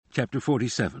Chapter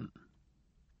 47,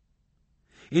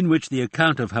 in which the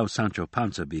account of how Sancho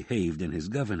Panza behaved in his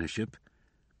governorship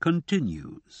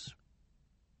continues.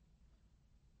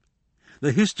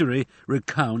 The history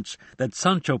recounts that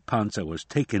Sancho Panza was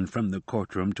taken from the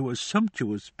courtroom to a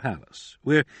sumptuous palace,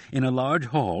 where, in a large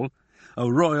hall, a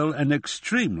royal and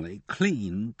extremely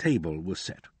clean table was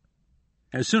set.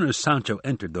 As soon as Sancho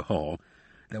entered the hall,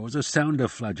 there was a sound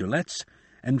of flageolets,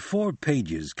 and 4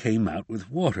 pages came out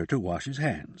with water to wash his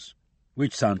hands,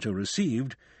 which Sancho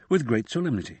received with great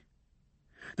solemnity.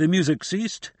 The music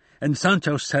ceased, and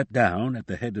Sancho sat down at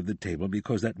the head of the table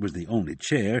because that was the only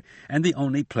chair and the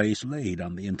only place laid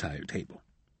on the entire table.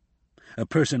 A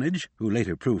personage, who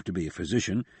later proved to be a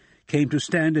physician, came to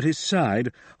stand at his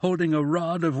side, holding a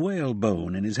rod of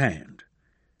whalebone in his hand.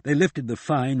 They lifted the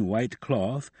fine white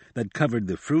cloth that covered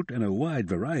the fruit and a wide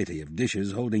variety of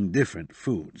dishes holding different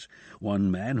foods.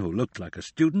 One man, who looked like a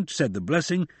student, said the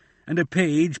blessing, and a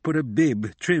page put a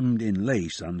bib trimmed in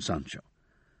lace on Sancho.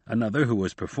 Another, who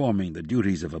was performing the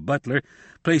duties of a butler,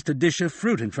 placed a dish of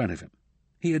fruit in front of him.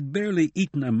 He had barely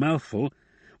eaten a mouthful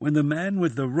when the man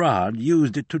with the rod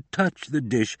used it to touch the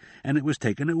dish, and it was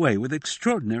taken away with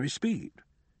extraordinary speed.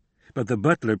 But the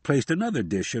butler placed another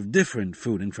dish of different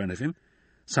food in front of him.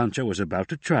 Sancho was about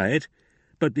to try it,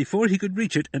 but before he could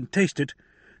reach it and taste it,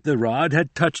 the rod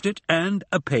had touched it, and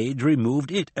a page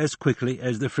removed it as quickly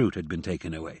as the fruit had been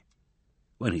taken away.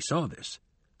 When he saw this,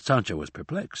 Sancho was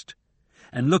perplexed,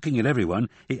 and looking at everyone,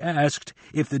 he asked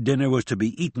if the dinner was to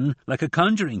be eaten like a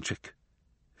conjuring trick.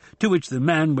 To which the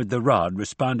man with the rod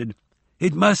responded,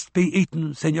 "It must be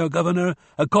eaten, Senor Governor,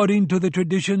 according to the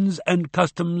traditions and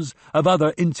customs of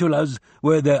other insulas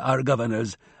where there are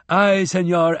governors. I,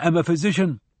 senor, am a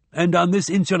physician, and on this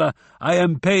insula I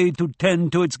am paid to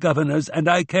tend to its governors, and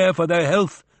I care for their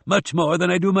health much more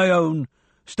than I do my own,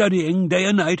 studying day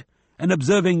and night, and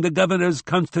observing the governor's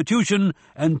constitution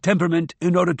and temperament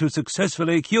in order to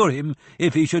successfully cure him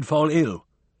if he should fall ill.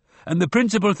 And the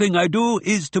principal thing I do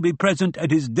is to be present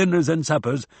at his dinners and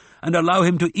suppers, and allow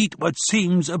him to eat what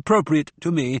seems appropriate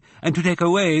to me, and to take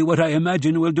away what I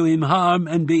imagine will do him harm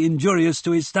and be injurious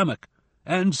to his stomach.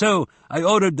 And so I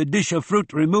ordered the dish of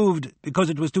fruit removed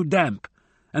because it was too damp,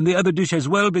 and the other dish as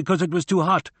well because it was too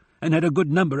hot, and had a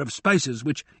good number of spices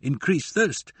which increase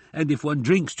thirst, and if one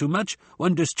drinks too much,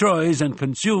 one destroys and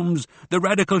consumes the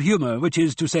radical humour, which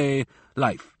is to say,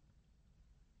 life."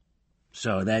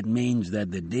 "So that means that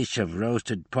the dish of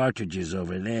roasted partridges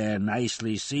over there,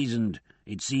 nicely seasoned,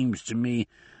 it seems to me,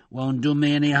 won't do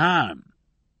me any harm."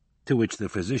 To which the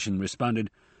physician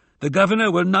responded, "The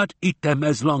governor will not eat them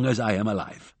as long as I am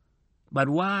alive." "But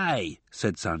why?"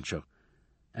 said Sancho.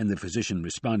 And the physician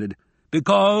responded,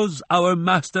 "Because our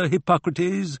master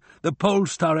Hippocrates, the pole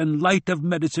star and light of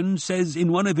medicine, says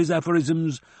in one of his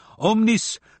aphorisms,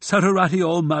 Omnis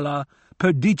saturatio mala,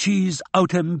 perdicis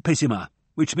autem pessima,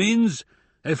 which means,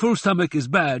 a full stomach is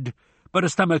bad, but a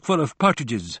stomach full of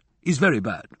partridges is very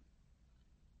bad."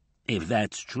 "If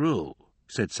that's true,"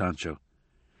 said Sancho,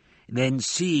 "then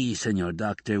see, Senor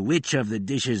Doctor, which of the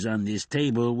dishes on this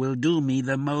table will do me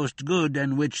the most good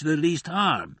and which the least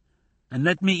harm, and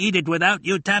let me eat it without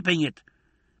you tapping it,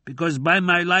 because by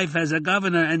my life as a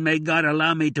governor, and may God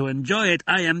allow me to enjoy it,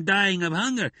 I am dying of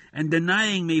hunger, and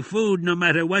denying me food, no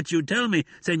matter what you tell me,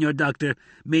 Senor Doctor,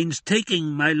 means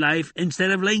taking my life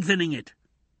instead of lengthening it."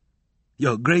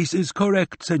 "Your grace is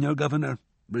correct, Senor Governor,"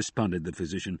 responded the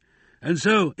physician, "and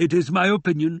so it is my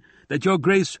opinion that your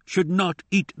grace should not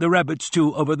eat the rabbit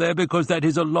stew over there, because that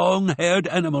is a long-haired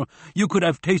animal. You could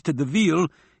have tasted the veal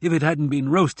if it hadn't been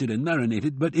roasted and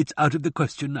marinated, but it's out of the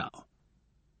question now."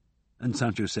 And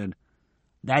Sancho said,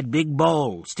 "That big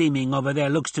bowl steaming over there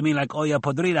looks to me like olla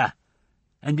podrida,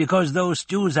 and because those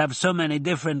stews have so many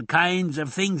different kinds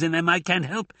of things in them, I can't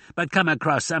help but come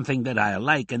across something that I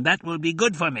like, and that will be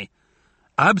good for me."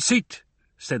 "Absit,"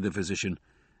 said the physician,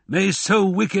 "may so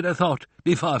wicked a thought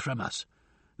be far from us.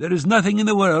 There is nothing in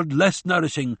the world less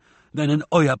nourishing than an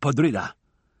olla podrida.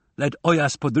 Let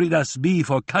ollas podridas be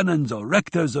for canons or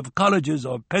rectors of colleges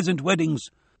or peasant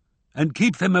weddings, and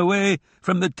keep them away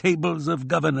from the tables of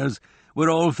governors, where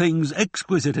all things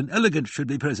exquisite and elegant should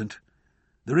be present.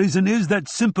 The reason is that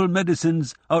simple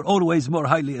medicines are always more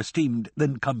highly esteemed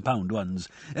than compound ones,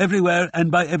 everywhere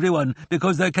and by everyone,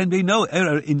 because there can be no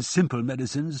error in simple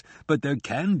medicines, but there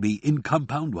can be in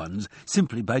compound ones,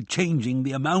 simply by changing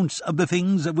the amounts of the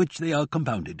things of which they are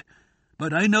compounded.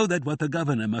 But I know that what the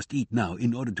governor must eat now,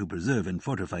 in order to preserve and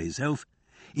fortify his health,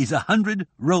 is 100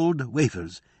 rolled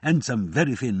wafers, and some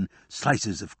very thin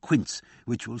slices of quince,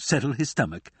 which will settle his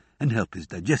stomach and help his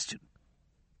digestion."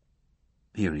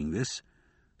 Hearing this,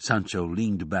 Sancho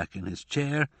leaned back in his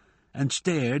chair and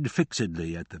stared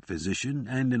fixedly at the physician,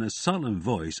 and in a solemn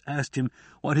voice asked him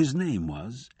what his name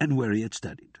was and where he had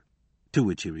studied. To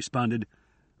which he responded,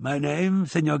 "My name,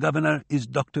 Senor Governor, is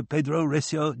Dr. Pedro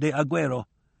Recio de Agüero,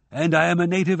 and I am a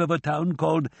native of a town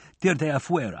called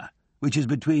Tirteafuera, which is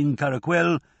between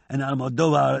Caracuel and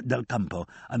Almodovar del Campo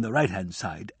on the right-hand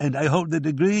side, and I hold the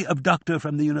degree of doctor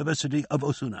from the University of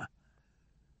Osuna."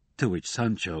 To which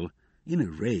Sancho, in a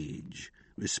rage,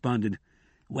 responded,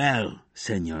 "Well,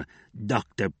 Senor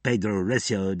Dr. Pedro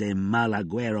Recio de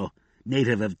Malagüero,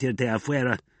 native of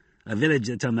Tirteafuera, a village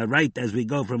that's on the right as we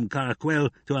go from Caracuel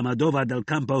to Almodovar del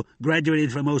Campo,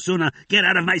 graduated from Osuna, get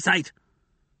out of my sight!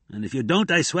 And if you don't,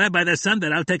 I swear by the sun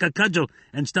that I'll take a cudgel,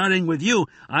 and starting with you,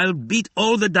 I'll beat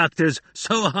all the doctors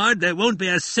so hard there won't be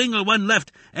a single one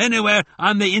left anywhere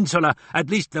on the insula, at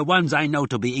least the ones I know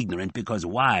to be ignorant, because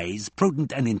wise,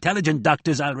 prudent, and intelligent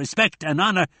doctors I'll respect and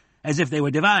honor as if they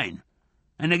were divine.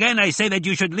 And again I say that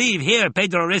you should leave here,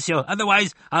 Pedro Recio,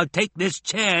 otherwise I'll take this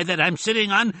chair that I'm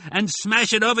sitting on and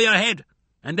smash it over your head.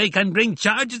 And they can bring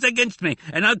charges against me,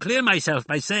 and I'll clear myself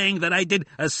by saying that I did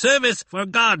a service for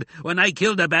God when I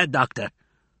killed a bad doctor,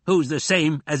 who's the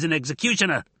same as an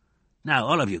executioner. Now,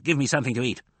 all of you, give me something to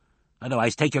eat.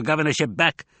 Otherwise take your governorship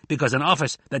back, because an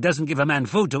office that doesn't give a man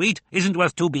food to eat isn't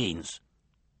worth 2 beans.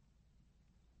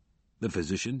 The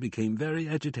physician became very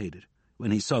agitated when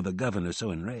he saw the governor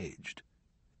so enraged,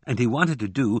 and he wanted to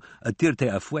do a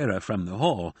Tirteafuera from the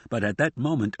hall, but at that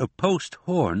moment a post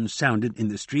horn sounded in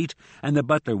the street, and the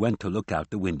butler went to look out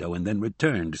the window and then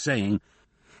returned, saying,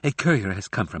 "A courier has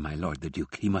come from my lord the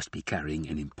Duke. He must be carrying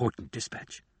an important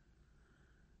dispatch."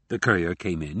 The courier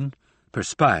came in,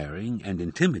 perspiring and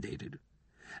intimidated,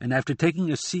 and after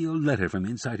taking a sealed letter from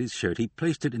inside his shirt, he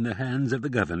placed it in the hands of the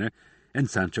governor, and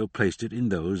Sancho placed it in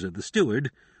those of the steward,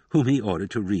 whom he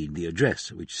ordered to read the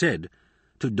address, which said,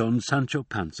 "To Don Sancho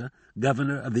Panza,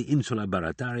 governor of the Insula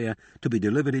Barataria, to be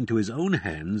delivered into his own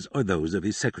hands or those of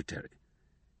his secretary."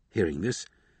 Hearing this,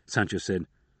 Sancho said,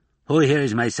 "Who here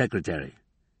is my secretary?"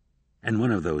 And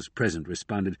one of those present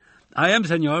responded, "I am,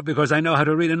 senor, because I know how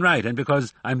to read and write, and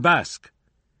because I'm Basque."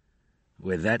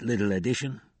 "With that little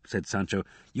addition," said Sancho,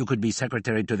 "you could be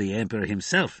secretary to the emperor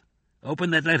himself. Open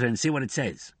that letter and see what it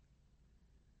says."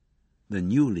 The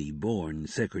newly born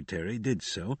secretary did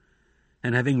so,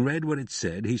 and having read what it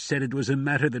said, he said it was a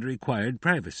matter that required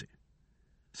privacy.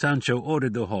 Sancho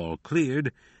ordered the hall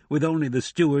cleared, with only the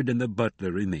steward and the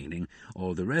butler remaining.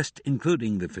 All the rest,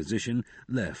 including the physician,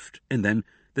 left, and then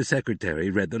the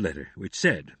secretary read the letter, which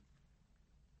said,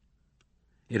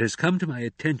 "It has come to my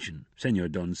attention, Senor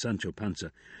Don Sancho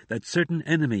Panza, that certain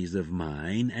enemies of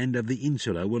mine and of the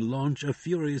insula will launch a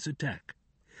furious attack,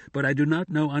 but I do not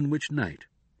know on which night.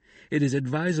 It is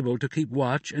advisable to keep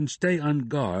watch and stay on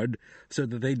guard so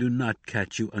that they do not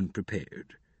catch you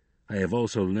unprepared. I have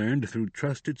also learned through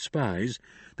trusted spies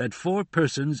that 4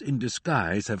 persons in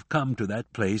disguise have come to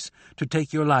that place to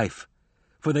take your life,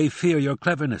 for they fear your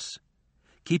cleverness.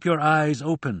 Keep your eyes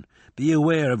open, be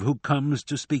aware of who comes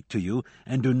to speak to you,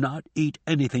 and do not eat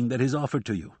anything that is offered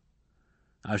to you.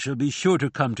 I shall be sure to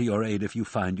come to your aid if you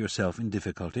find yourself in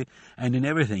difficulty, and in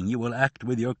everything you will act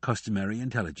with your customary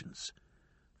intelligence.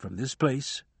 From this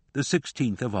place, the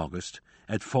 16th of August,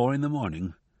 at 4 in the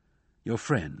morning, your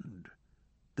friend,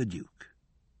 the Duke."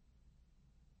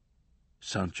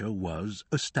 Sancho was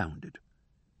astounded,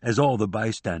 as all the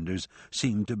bystanders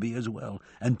seemed to be as well,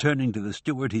 and turning to the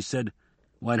steward, he said,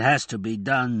 "What has to be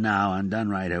done now, and done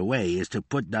right away, is to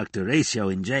put Dr.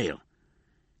 Recio in jail.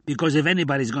 Because if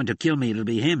anybody's going to kill me, it'll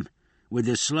be him, with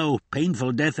the slow,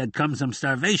 painful death that comes from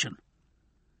starvation."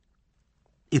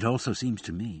 "It also seems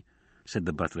to me," said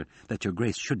the butler, "that your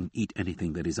grace shouldn't eat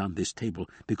anything that is on this table,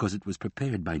 because it was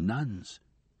prepared by nuns.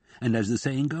 And as the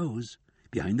saying goes,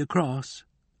 behind the cross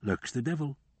lurks the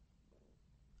devil."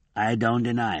 "I don't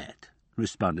deny it,"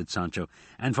 responded Sancho,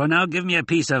 "and for now give me a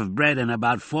piece of bread and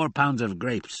about 4 pounds of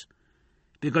grapes,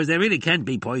 because they really can't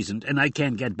be poisoned, and I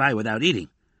can't get by without eating.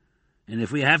 And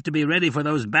if we have to be ready for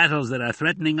those battles that are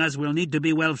threatening us, we'll need to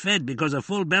be well fed, because a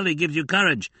full belly gives you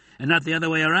courage, and not the other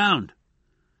way around.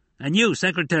 And you,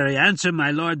 secretary, answer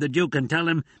my lord the Duke and tell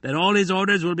him that all his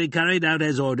orders will be carried out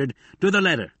as ordered, to the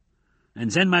letter.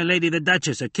 And send my lady the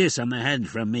Duchess a kiss on the head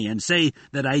from me, and say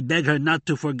that I beg her not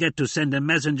to forget to send a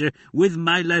messenger with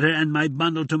my letter and my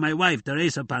bundle to my wife,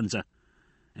 Teresa Panza.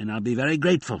 And I'll be very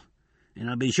grateful, and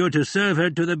I'll be sure to serve her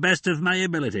to the best of my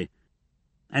ability.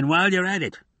 And while you're at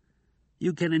it,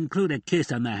 you can include a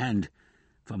kiss on the hand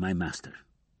for my master,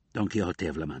 Don Quixote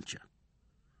of La Mancha,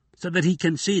 so that he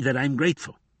can see that I'm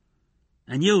grateful.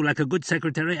 And you, like a good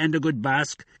secretary and a good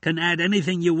Basque, can add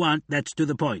anything you want that's to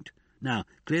the point. Now,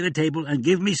 clear the table and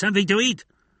give me something to eat."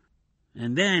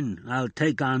 and then I'll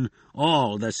take on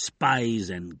all the spies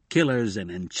and killers and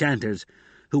enchanters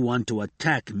who want to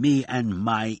attack me and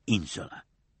my insula."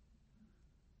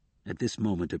 At this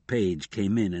moment a page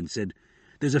came in and said,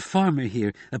 "There's a farmer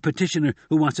here, a petitioner,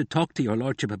 who wants to talk to your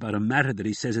lordship about a matter that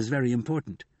he says is very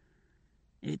important."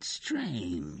 "It's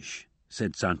strange,"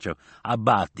 said Sancho,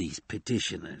 "about these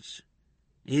petitioners.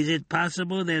 Is it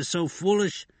possible they're so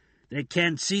foolish they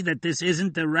can't see that this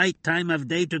isn't the right time of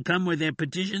day to come with their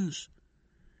petitions?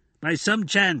 By some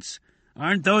chance,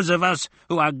 aren't those of us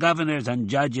who are governors and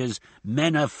judges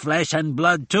men of flesh and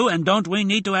blood too, and don't we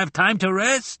need to have time to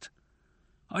rest?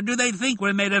 Or do they think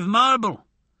we're made of marble?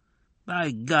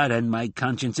 By God and my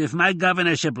conscience, if my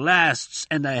governorship lasts,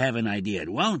 and I have an idea it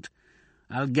won't,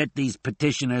 I'll get these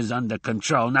petitioners under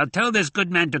control. Now tell this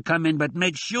good man to come in, but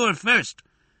make sure first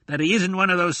that he isn't one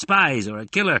of those spies or a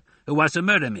killer who wants to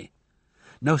murder me."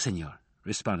 "No, senor,"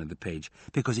 responded the page,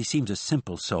 "because he seems a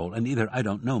simple soul, and either I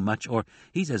don't know much, or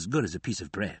he's as good as a piece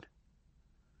of bread."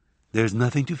 "There's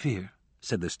nothing to fear,"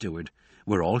 said the steward.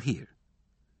 "We're all here."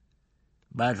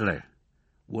 "Butler,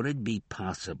 would it be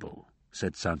possible,"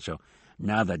 said Sancho,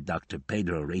 "now that Dr.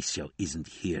 Pedro Recio isn't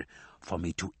here, for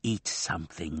me to eat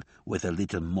something with a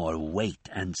little more weight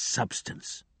and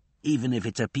substance, even if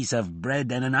it's a piece of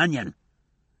bread and an onion?"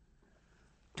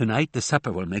 "Tonight the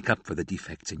supper will make up for the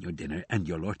defects in your dinner, and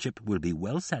your lordship will be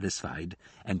well satisfied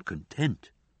and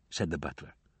content," said the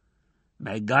butler.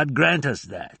 "May God grant us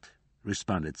that,"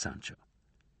 responded Sancho.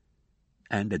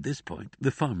 And at this point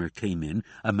the farmer came in,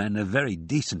 a man of very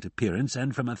decent appearance,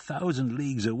 and from 1,000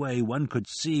 leagues away one could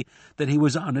see that he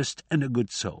was honest and a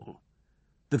good soul.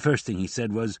 The first thing he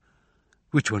said was,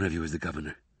 "Which one of you is the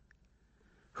governor?"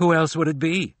 "Who else would it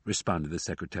be," responded the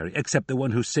secretary, "except the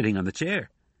one who's sitting on the chair?"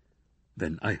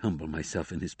 "Then I humble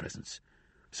myself in his presence,"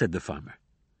 said the farmer.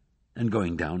 And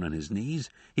going down on his knees,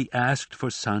 he asked for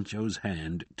Sancho's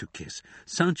hand to kiss.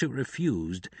 Sancho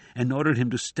refused, and ordered him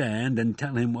to stand and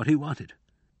tell him what he wanted.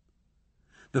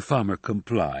 The farmer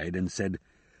complied and said,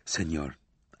 "Senor,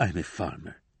 I'm a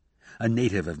farmer, a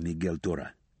native of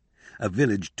Migueltura, a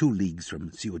village 2 leagues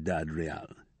from Ciudad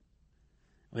Real."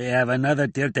 "We have another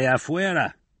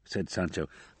Tirteafuera," said Sancho.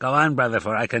 "Go on, brother,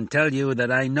 for I can tell you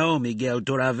that I know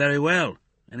Migueltura very well,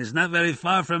 and it's not very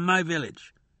far from my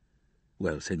village."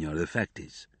 "Well, senor, the fact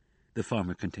is," the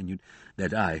farmer continued,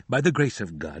 "that I, by the grace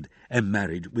of God, am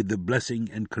married with the blessing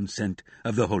and consent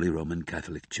of the Holy Roman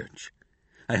Catholic Church.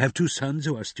 I have 2 sons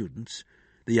who are students.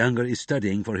 The younger is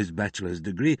studying for his bachelor's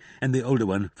degree, and the older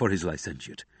one for his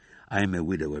licentiate. I am a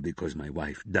widower because my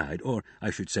wife died, or, I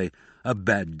should say, a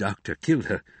bad doctor killed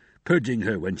her, purging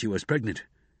her when she was pregnant.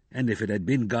 And if it had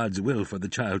been God's will for the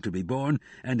child to be born,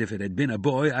 and if it had been a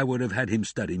boy, I would have had him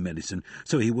study medicine,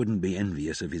 so he wouldn't be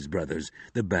envious of his brothers,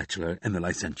 the bachelor and the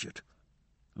licentiate."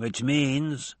 "Which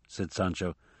means," said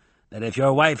Sancho, "that if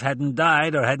your wife hadn't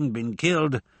died or hadn't been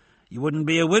killed, you wouldn't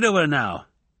be a widower now."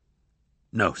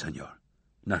 "No, senor,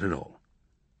 not at all,"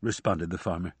 responded the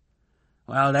farmer.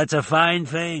 "Well, that's a fine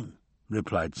thing,"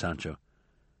 replied Sancho.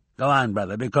 "Go on,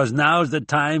 brother, because now's the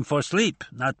time for sleep,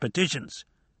 not petitions."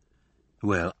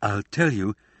 "Well, I'll tell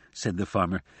you," said the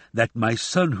farmer, "that my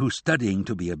son, who's studying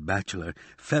to be a bachelor,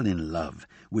 fell in love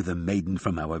with a maiden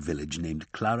from our village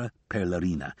named Clara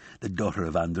Perlarina, the daughter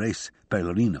of Andres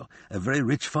Perlarino, a very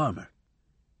rich farmer.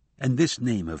 And this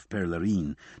name of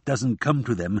Perlarin doesn't come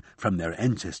to them from their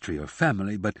ancestry or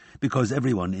family, but because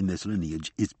everyone in this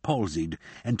lineage is palsied,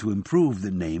 and to improve the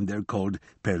name they're called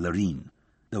Perlarin,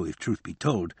 though if truth be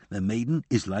told, the maiden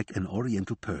is like an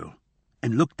oriental pearl,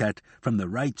 and looked at from the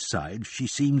right side she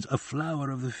seems a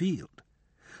flower of the field.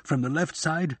 From the left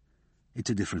side it's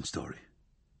a different story,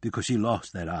 because she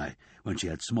lost that eye when she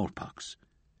had smallpox.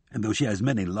 And though she has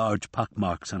many large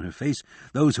pockmarks on her face,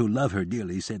 those who love her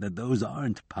dearly say that those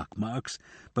aren't pockmarks,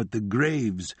 but the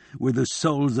graves where the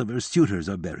souls of her suitors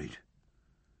are buried.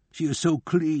 She is so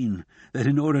clean that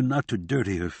in order not to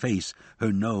dirty her face,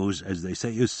 her nose, as they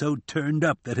say, is so turned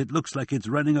up that it looks like it's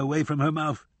running away from her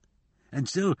mouth. And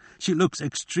still she looks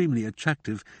extremely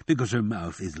attractive because her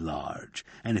mouth is large,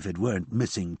 and if it weren't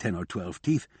missing 10 or 12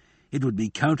 teeth, it would be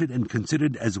counted and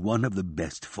considered as one of the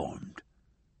best formed.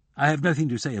 I have nothing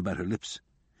to say about her lips,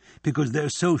 because they're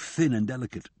so thin and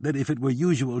delicate that if it were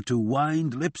usual to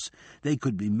wind lips, they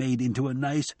could be made into a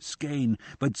nice skein,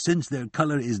 but since their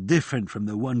colour is different from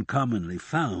the one commonly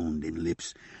found in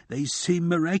lips, they seem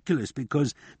miraculous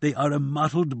because they are a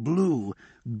mottled blue,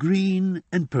 green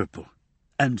and purple.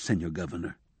 And, Senor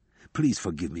Governor, please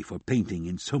forgive me for painting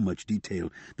in so much detail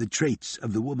the traits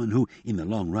of the woman who, in the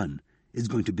long run, is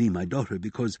going to be my daughter,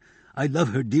 because I love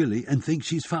her dearly and think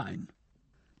she's fine."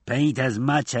 "Paint as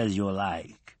much as you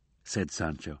like," said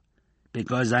Sancho,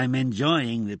 because I'm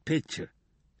enjoying the picture.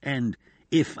 And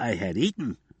if I had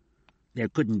eaten, there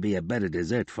couldn't be a better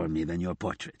dessert for me than your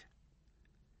portrait."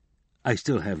 "I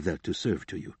still have that to serve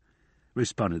to you,"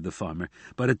 responded the farmer,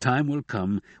 "but a time will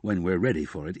come when we're ready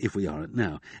for it, if we aren't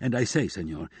now. And I say,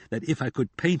 senor, that if I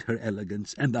could paint her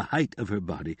elegance and the height of her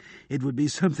body, it would be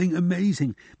something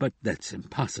amazing. But that's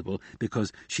impossible,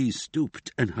 because she's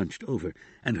stooped and hunched over,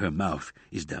 and her mouth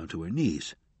is down to her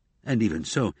knees. And even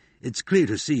so, it's clear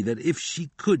to see that if she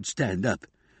could stand up,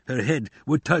 her head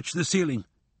would touch the ceiling.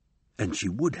 And she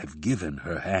would have given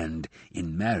her hand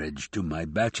in marriage to my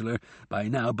bachelor by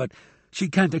now, but she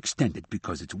can't extend it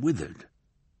because it's withered.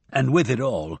 And with it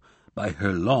all, by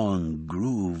her long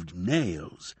grooved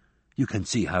nails, you can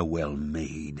see how well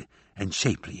made and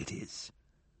shapely it is."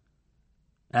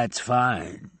 "That's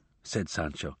fine," said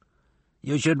Sancho.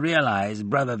 "You should realize,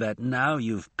 brother, that now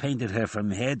you've painted her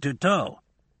from head to toe.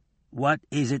 What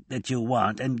is it that you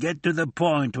want? And get to the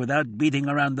point without beating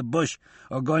around the bush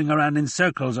or going around in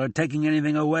circles or taking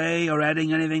anything away or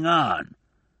adding anything on."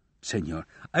 "Senor,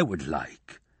 I would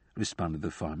like," responded the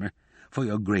farmer, "for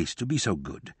your grace to be so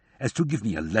good as to give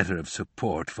me a letter of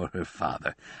support for her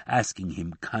father, asking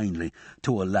him kindly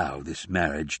to allow this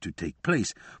marriage to take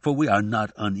place, for we are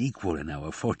not unequal in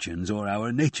our fortunes or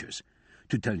our natures.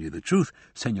 To tell you the truth,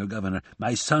 Senor Governor,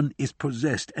 my son is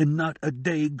possessed, and not a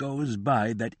day goes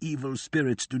by that evil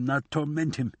spirits do not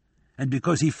torment him. And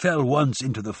because he fell once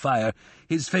into the fire,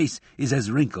 his face is as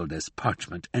wrinkled as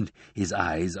parchment, and his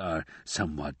eyes are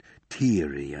somewhat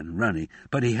teary and runny,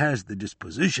 but he has the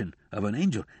disposition of an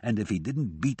angel, and if he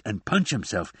didn't beat and punch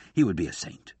himself, he would be a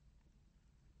saint."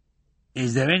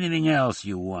 "Is there anything else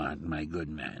you want, my good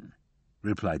man?"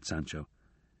 replied Sancho.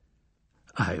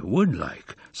 "I would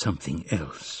like something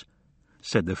else,"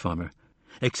 said the farmer,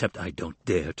 "except I don't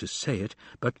dare to say it,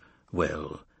 but,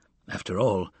 well, after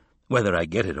all, whether I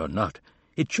get it or not,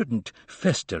 it shouldn't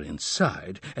fester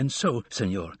inside, and so,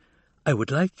 senor, I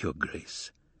would like your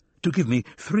grace to give me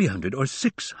 300 or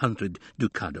 600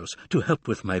 ducados to help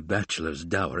with my bachelor's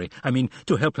dowry. I mean,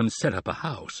 to help him set up a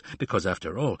house, because,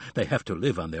 after all, they have to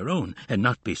live on their own and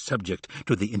not be subject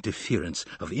to the interference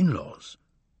of in-laws."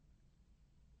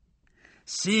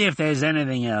 "See if there's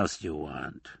anything else you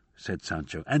want," said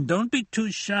Sancho, "and don't be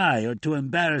too shy or too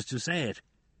embarrassed to say it."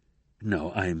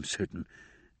 "No, I am certain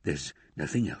there's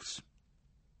nothing else,"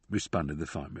 responded the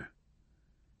farmer.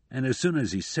 And as soon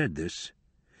as he said this,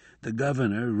 the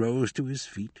governor rose to his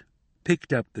feet,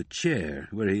 picked up the chair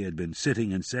where he had been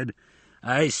sitting, and said,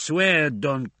 "I swear,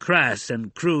 Don Crass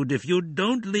and Crude, if you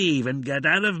don't leave and get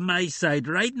out of my sight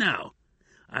right now,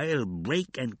 I'll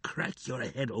break and crack your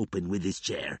head open with this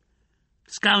chair.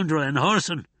 Scoundrel and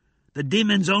whoreson, the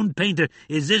demon's own painter,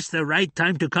 is this the right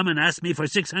time to come and ask me for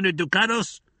 600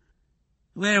 ducados?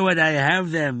 Where would I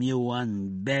have them, you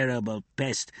unbearable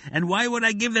pest? And why would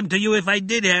I give them to you if I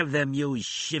did have them, you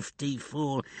shifty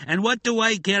fool? And what do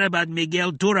I care about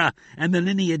Miguel Tura and the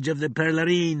lineage of the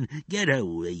Perlerin? Get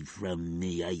away from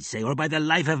me, I say, or by the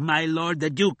life of my lord the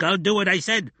Duke, I'll do what I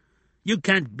said. You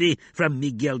can't be from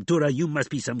Miguel Tura. You must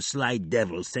be some sly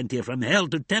devil sent here from hell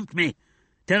to tempt me.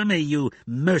 Tell me, you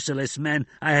merciless man,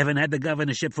 I haven't had the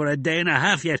governorship for a day and a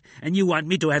half yet, and you want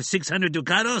me to have 600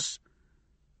 ducados?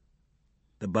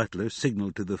 The butler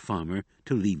signalled to the farmer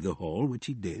to leave the hall, which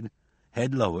he did,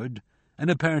 head lowered, and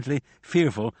apparently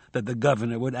fearful that the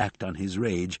governor would act on his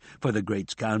rage, for the great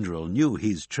scoundrel knew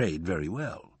his trade very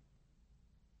well.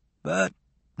 But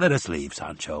let us leave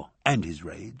Sancho and his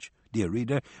rage, dear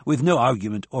reader, with no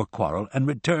argument or quarrel, and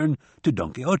return to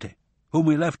Don Quixote, whom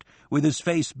we left with his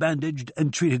face bandaged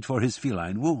and treated for his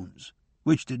feline wounds,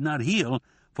 which did not heal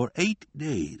for 8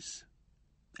 days.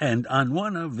 And on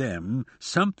one of them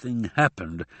something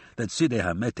happened that Cide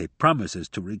Hamete promises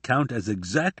to recount as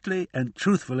exactly and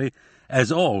truthfully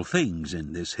as all things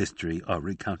in this history are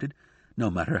recounted,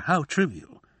 no matter how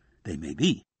trivial they may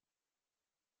be.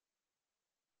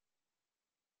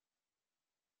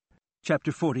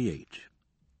 Chapter 48.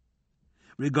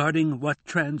 Regarding what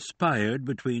transpired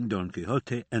between Don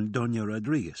Quixote and Doña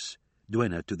Rodriguez,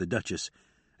 duenna to the Duchess,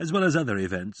 as well as other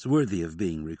events worthy of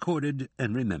being recorded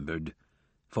and remembered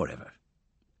forever.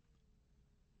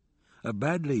 A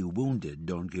badly wounded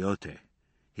Don Quixote,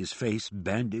 his face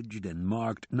bandaged and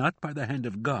marked not by the hand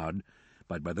of God,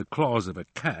 but by the claws of a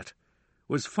cat,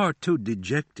 was far too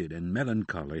dejected and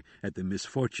melancholy at the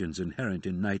misfortunes inherent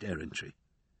in knight-errantry.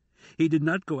 He did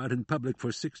not go out in public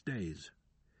for 6 days,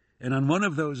 and on one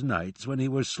of those nights when he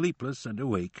was sleepless and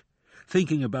awake,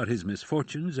 thinking about his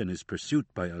misfortunes and his pursuit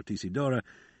by Altisidora,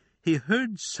 he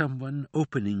heard someone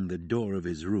opening the door of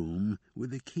his room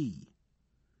with a key,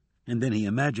 and then he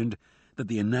imagined that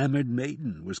the enamoured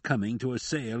maiden was coming to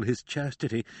assail his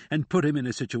chastity and put him in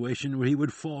a situation where he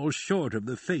would fall short of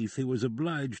the faith he was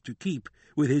obliged to keep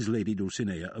with his lady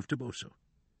Dulcinea of Toboso.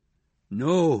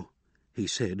 "No," he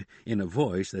said, in a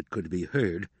voice that could be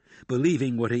heard,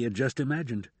 believing what he had just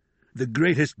imagined. "The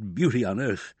greatest beauty on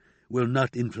earth will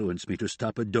not influence me to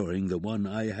stop adoring the one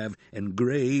I have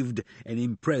engraved and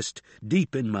impressed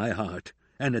deep in my heart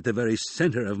and at the very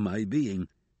centre of my being.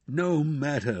 No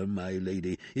matter, my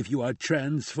lady, if you are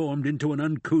transformed into an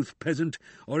uncouth peasant,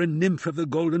 or a nymph of the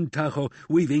golden Tajo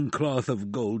weaving cloth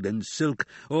of gold and silk,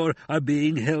 or are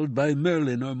being held by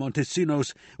Merlin or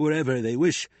Montesinos wherever they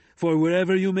wish, for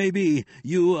wherever you may be,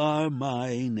 you are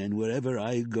mine, and wherever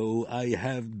I go, I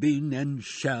have been and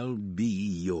shall be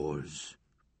yours."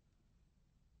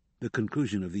 The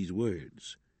conclusion of these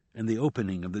words and the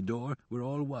opening of the door were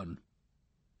all one.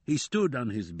 He stood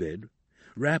on his bed,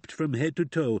 wrapped from head to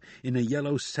toe in a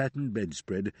yellow satin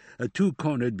bedspread, a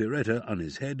two-cornered biretta on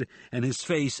his head, and his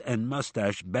face and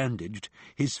moustache bandaged,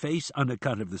 his face on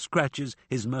account of the scratches,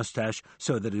 his moustache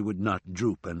so that it would not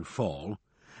droop and fall,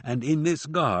 and in this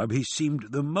garb he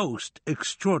seemed the most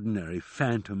extraordinary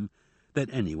phantom that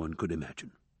anyone could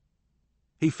imagine.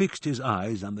 He fixed his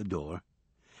eyes on the door,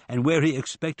 and where he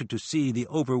expected to see the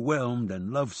overwhelmed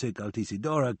and lovesick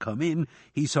Altisidora come in,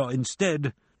 he saw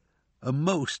instead a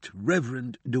most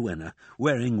reverend duenna,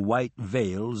 wearing white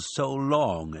veils so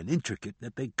long and intricate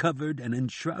that they covered and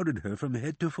enshrouded her from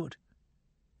head to foot.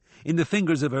 In the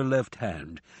fingers of her left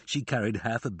hand she carried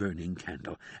half a burning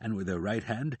candle, and with her right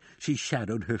hand she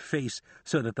shadowed her face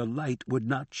so that the light would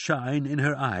not shine in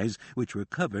her eyes, which were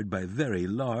covered by very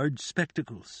large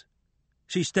spectacles.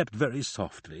 She stepped very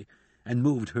softly, and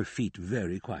moved her feet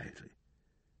very quietly.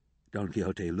 Don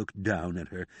Quixote looked down at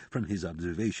her from his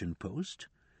observation-post,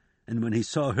 and when he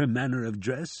saw her manner of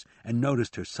dress and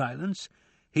noticed her silence,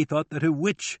 he thought that a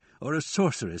witch or a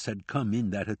sorceress had come in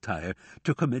that attire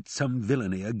to commit some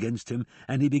villainy against him,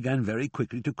 and he began very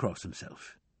quickly to cross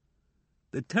himself.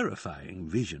 The terrifying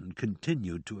vision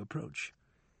continued to approach,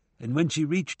 and when she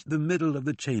reached the middle of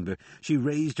the chamber, she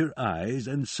raised her eyes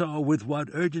and saw with what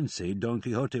urgency Don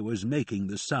Quixote was making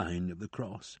the sign of the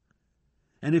cross.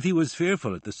 And if he was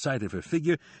fearful at the sight of her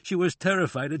figure, she was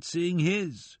terrified at seeing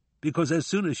his, because as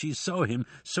soon as she saw him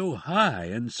so high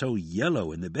and so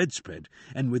yellow in the bedspread,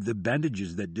 and with the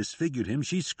bandages that disfigured him,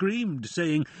 she screamed,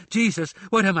 saying, "Jesus,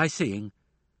 what am I seeing?"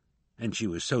 And she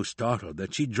was so startled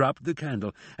that she dropped the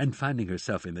candle, and finding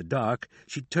herself in the dark,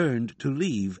 she turned to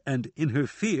leave, and in her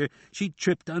fear she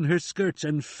tripped on her skirts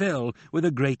and fell with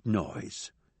a great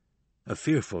noise. A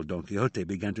fearful Don Quixote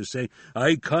began to say,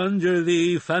 "I conjure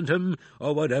thee, phantom,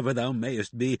 or whatever thou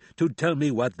mayest be, to tell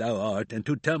me what thou art, and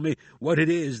to tell me what it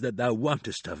is that thou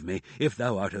wantest of me. If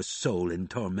thou art a soul in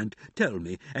torment, tell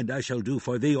me, and I shall do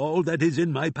for thee all that is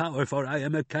in my power, for I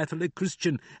am a Catholic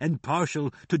Christian, and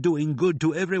partial to doing good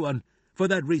to everyone. For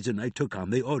that reason I took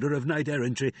on the order of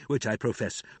knight-errantry, which I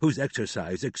profess, whose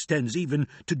exercise extends even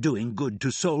to doing good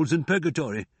to souls in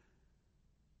purgatory."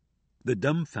 The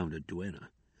dumbfounded duenna,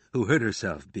 who heard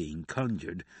herself being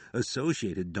conjured,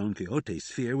 associated Don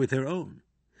Quixote's fear with her own,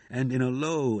 and in a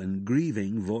low and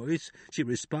grieving voice she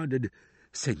responded,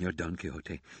 "Señor Don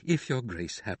Quixote, if your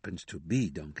grace happens to be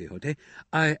Don Quixote,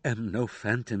 I am no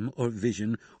phantom or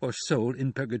vision or soul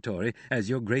in purgatory, as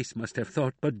your grace must have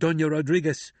thought, but Doña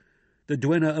Rodriguez, the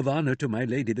duenna of honour to my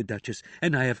lady the Duchess,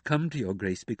 and I have come to your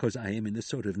grace because I am in the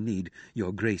sort of need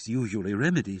your grace usually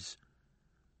remedies."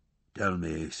 "Tell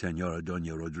me, Señora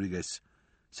Doña Rodriguez,"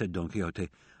 said Don Quixote,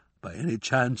 "by any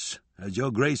chance has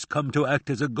your grace come to act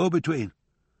as a go-between?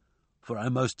 For I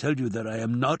must tell you that I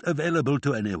am not available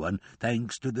to anyone,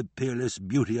 thanks to the peerless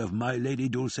beauty of my lady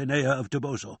Dulcinea of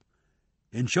Toboso.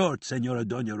 In short, Señora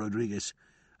Doña Rodriguez,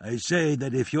 I say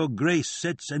that if your grace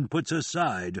sets and puts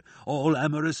aside all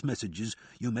amorous messages,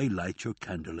 you may light your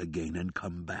candle again and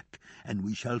come back, and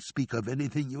we shall speak of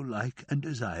anything you like and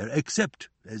desire, except,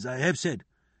 as I have said,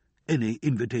 any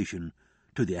invitation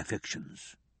to the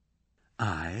affections."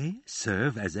 "I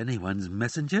serve as anyone's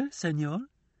messenger, señor?"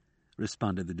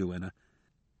 responded the duenna.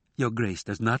 "Your grace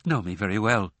does not know me very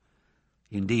well.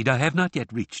 Indeed, I have not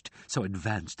yet reached so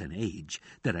advanced an age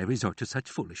that I resort to such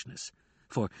foolishness.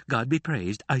 For, God be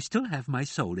praised, I still have my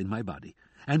soul in my body,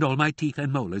 and all my teeth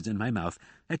and molars in my mouth,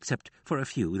 except for a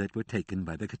few that were taken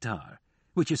by the catarrh,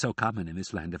 which is so common in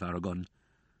this land of Aragon.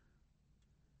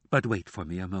 But wait for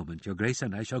me a moment, your grace,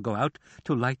 and I shall go out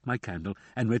to light my candle,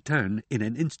 and return in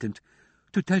an instant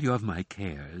to tell you of my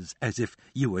cares, as if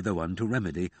you were the one to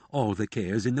remedy all the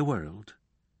cares in the world."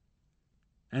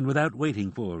 And without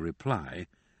waiting for a reply,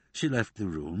 she left the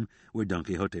room, where Don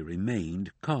Quixote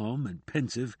remained, calm and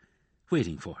pensive,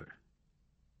 waiting for her.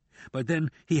 But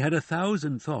then he had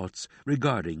 1,000 thoughts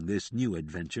regarding this new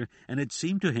adventure, and it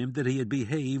seemed to him that he had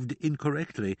behaved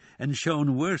incorrectly and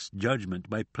shown worse judgment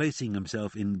by placing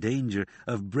himself in danger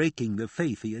of breaking the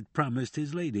faith he had promised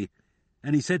his lady.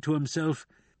 And he said to himself,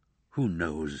 "Who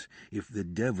knows if the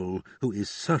devil, who is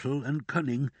subtle and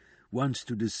cunning, wants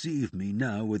to deceive me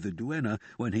now with the duenna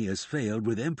when he has failed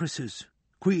with empresses,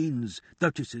 queens,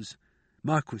 duchesses,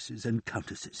 marquises, and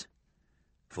countesses?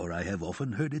 For I have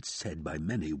often heard it said by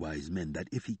many wise men that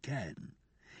if he can,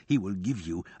 he will give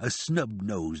you a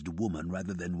snub-nosed woman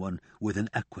rather than one with an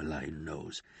aquiline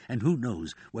nose. And who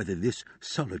knows whether this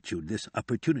solitude, this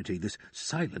opportunity, this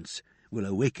silence will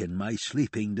awaken my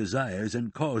sleeping desires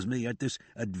and cause me at this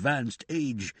advanced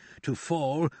age to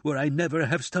fall where I never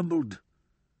have stumbled.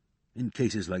 In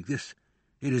cases like this,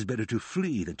 it is better to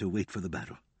flee than to wait for the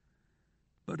battle.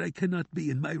 But I cannot be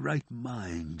in my right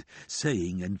mind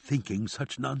saying and thinking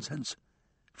such nonsense,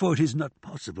 for it is not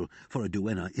possible for a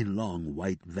duenna in long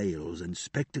white veils and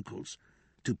spectacles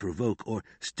to provoke or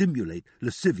stimulate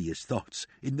lascivious thoughts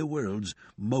in the world's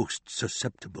most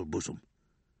susceptible bosom.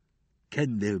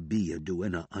 Can there be a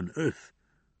duenna on earth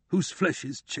whose flesh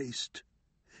is chaste?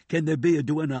 Can there be a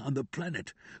duenna on the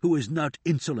planet who is not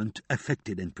insolent,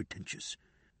 affected, and pretentious?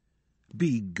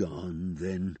 Begone,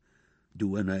 then,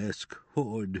 duenna-esque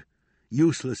horde,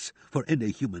 useless for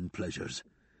any human pleasures.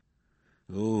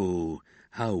 Oh,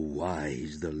 how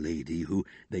wise the lady who,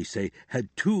 they say, had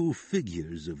 2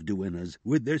 figures of duennas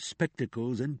with their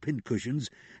spectacles and pincushions,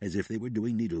 as if they were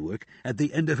doing needlework, at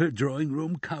the end of her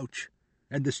drawing-room couch,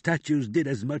 and the statues did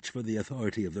as much for the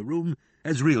authority of the room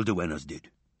as real duennas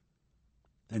did.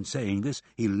 And saying this,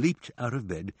 he leaped out of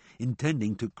bed,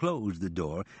 intending to close the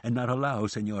door and not allow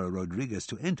Senora Rodriguez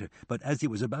to enter. But as he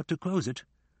was about to close it,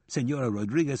 Senora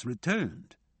Rodriguez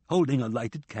returned, holding a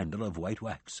lighted candle of white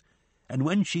wax. And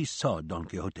when she saw Don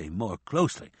Quixote more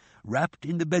closely, wrapped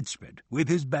in the bedspread, with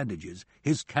his bandages,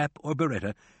 his cap or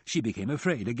beretta, she became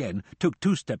afraid again, took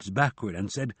 2 steps backward, and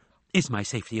said, "Is my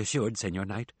safety assured, Senor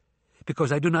Knight?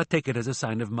 Because I do not take it as a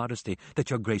sign of modesty that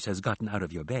your grace has gotten out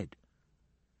of your bed."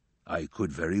 "I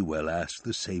could very well ask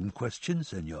the same question,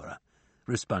 Senora,"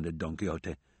 responded Don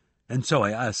Quixote, "and so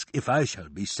I ask if I shall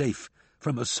be safe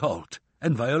from assault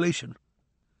and violation."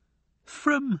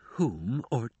 "From whom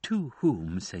or to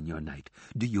whom, Senor Knight,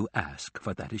 do you ask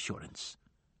for that assurance?"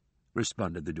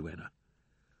 responded the duenna.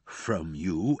 "From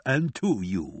you and to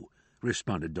you,"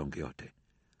 responded Don Quixote,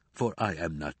 "for I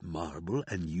am not marble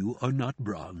and you are not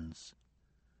bronze.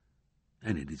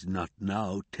 And it is not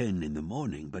now 10 in the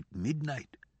morning, but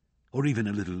midnight, or even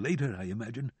a little later, I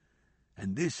imagine,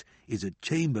 and this is a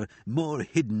chamber more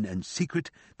hidden and secret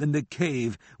than the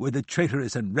cave where the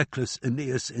traitorous and reckless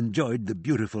Aeneas enjoyed the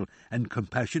beautiful and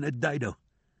compassionate Dido.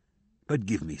 But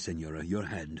give me, Senora, your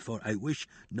hand, for I wish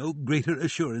no greater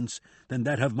assurance than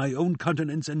that of my own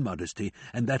continence and modesty,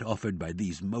 and that offered by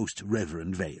these most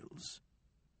reverend veils."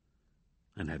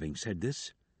 And having said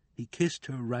this, he kissed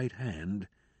her right hand,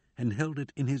 and held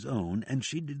it in his own, and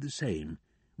she did the same,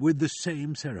 with the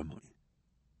same ceremony.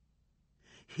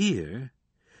 Here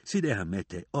Cide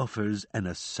Hamete offers an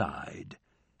aside,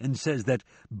 and says that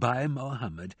by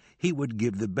Mohammed he would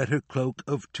give the better cloak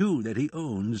of 2 that he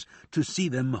owns to see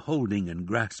them holding and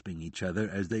grasping each other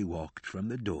as they walked from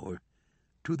the door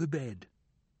to the bed.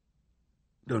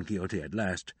 Don Quixote at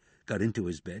last got into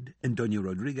his bed, and Doña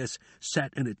Rodriguez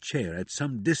sat in a chair at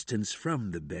some distance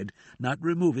from the bed, not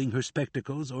removing her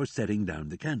spectacles or setting down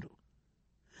the candle.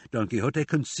 Don Quixote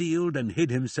concealed and hid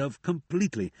himself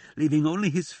completely, leaving only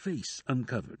his face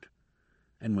uncovered.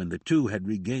 And when the 2 had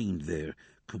regained their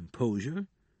composure,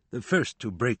 the first to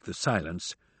break the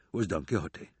silence was Don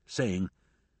Quixote, saying,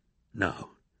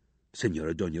 "Now,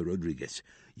 Señora Doña Rodriguez,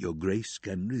 your grace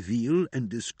can reveal and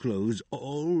disclose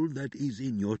all that is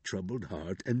in your troubled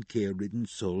heart and care-ridden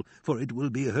soul, for it will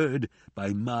be heard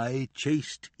by my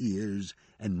chaste ears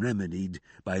and remedied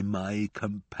by my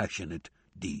compassionate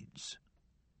deeds."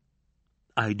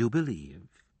 "I do believe,"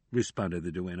 responded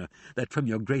the duenna, "that from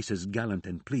your grace's gallant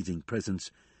and pleasing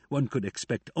presence one could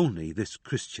expect only this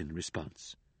Christian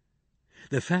response.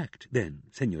 The fact, then,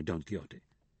 Señor Don Quixote,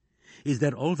 is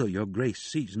that although your grace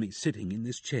sees me sitting in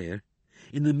this chair,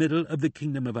 in the middle of the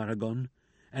kingdom of Aragon,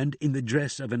 and in the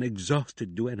dress of an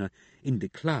exhausted duenna in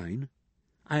decline,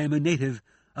 I am a native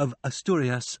of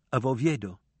Asturias of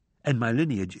Oviedo, and my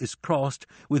lineage is crossed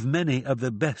with many of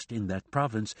the best in that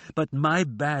province, but my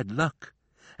bad luck,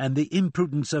 and the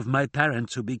imprudence of my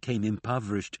parents who became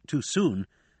impoverished too soon,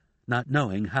 not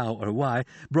knowing how or why,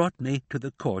 brought me to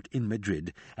the court in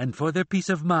Madrid, and for their peace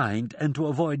of mind, and to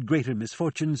avoid greater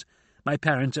misfortunes, my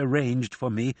parents arranged for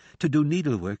me to do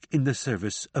needlework in the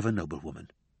service of a noblewoman.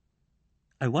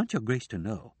 I want your grace to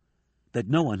know that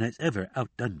no one has ever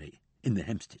outdone me in the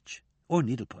hemstitch or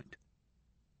needlepoint.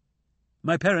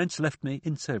 My parents left me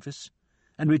in service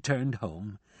and returned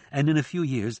home, and in a few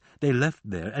years they left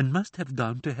there and must have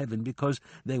gone to heaven because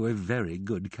they were very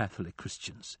good Catholic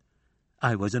Christians.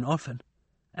 I was an orphan,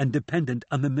 and dependent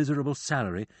on the miserable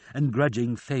salary and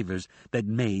grudging favours that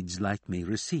maids like me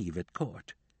receive at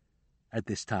court. At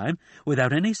this time,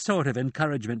 without any sort of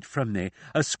encouragement from me,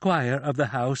 a squire of the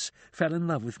house fell in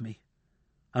love with me,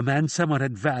 a man somewhat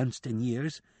advanced in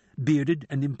years, bearded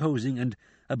and imposing, and,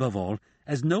 above all,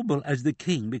 as noble as the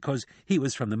king because he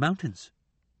was from the mountains.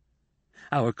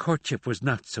 Our courtship was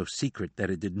not so secret that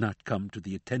it did not come to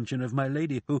the attention of my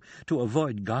lady, who, to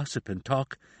avoid gossip and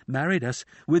talk, married us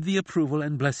with the approval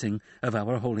and blessing of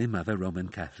our Holy Mother Roman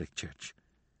Catholic Church.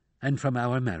 And from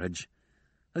our marriage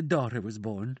a daughter was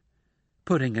born,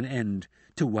 putting an end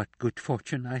to what good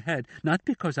fortune I had, not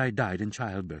because I died in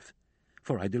childbirth,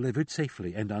 for I delivered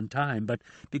safely and on time, but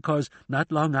because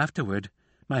not long afterward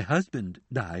my husband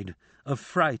died of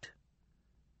fright.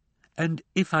 And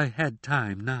if I had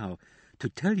time now to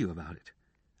tell you about it,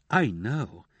 I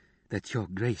know that your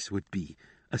grace would be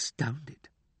astounded."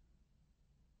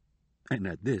 And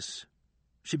at this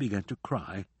she began to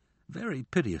cry very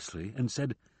piteously, and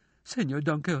said, "Señor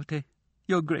Don Quixote,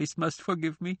 your grace must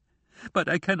forgive me, but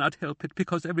I cannot help it,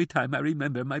 because every time I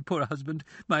remember my poor husband,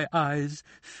 my eyes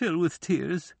fill with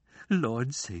tears.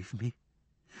 Lord save me!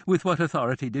 With what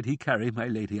authority did he carry my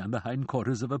lady on the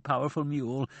hindquarters of a powerful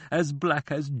mule, as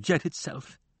black as jet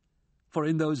itself? For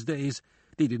in those days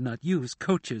they did not use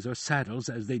coaches or saddles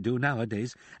as they do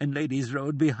nowadays, and ladies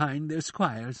rode behind their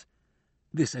squires.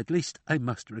 This at least I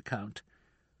must recount,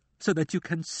 so that you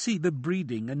can see the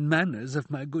breeding and manners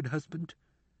of my good husband.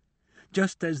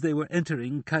 Just as they were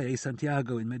entering Calle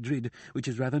Santiago in Madrid, which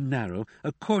is rather narrow,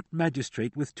 a court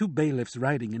magistrate with 2 bailiffs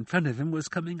riding in front of him was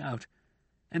coming out,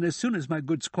 and as soon as my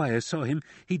good squire saw him,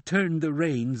 he turned the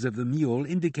reins of the mule,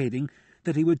 indicating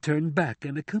that he would turn back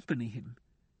and accompany him.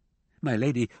 My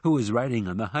lady, who was riding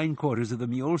on the hindquarters of the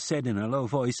mule, said in a low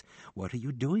voice, "What are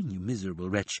you doing, you miserable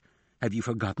wretch? Have you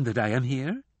forgotten that I am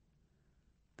here?"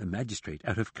 The magistrate,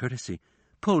 out of courtesy,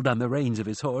 pulled on the reins of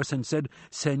his horse and said,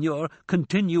 "Señor,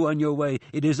 continue on your way.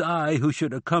 It is I who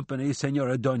should accompany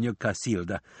Señora Doña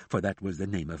Casilda," for that was the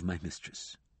name of my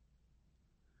mistress.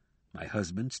 My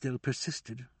husband still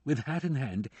persisted, with hat in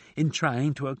hand, in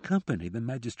trying to accompany the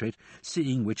magistrate,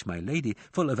 seeing which my lady,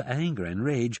 full of anger and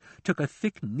rage, took a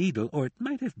thick needle, or it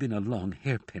might have been a long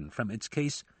hairpin, from its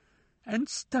case, and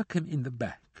stuck him in the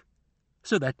back,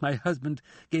 so that my husband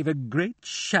gave a great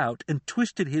shout and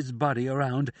twisted his body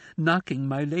around, knocking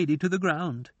my lady to the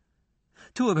ground.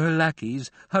 2 of her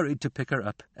lackeys hurried to pick her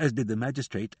up, as did the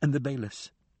magistrate and the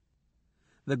bailiffs.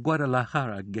 The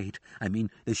Guadalajara gate,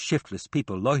 the shiftless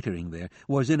people loitering there,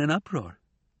 was in an uproar.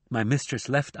 My mistress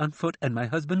left on foot, and my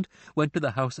husband went to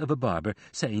the house of a barber,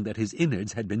 saying that his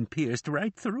innards had been pierced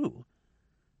right through.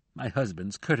 My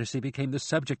husband's courtesy became the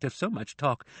subject of so much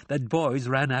talk that boys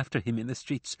ran after him in the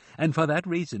streets, and for that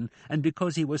reason, and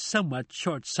because he was somewhat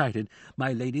short-sighted,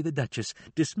 my lady the Duchess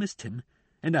dismissed him,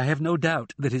 and I have no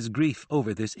doubt that his grief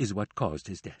over this is what caused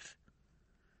his death.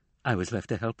 I was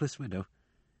left a helpless widow,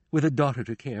 with a daughter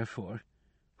to care for,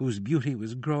 whose beauty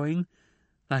was growing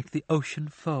like the ocean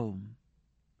foam.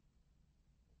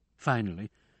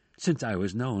 Finally, since I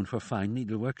was known for fine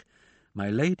needlework, my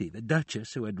lady, the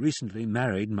Duchess, who had recently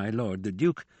married my lord the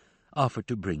Duke, offered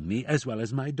to bring me, as well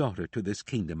as my daughter, to this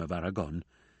kingdom of Aragon,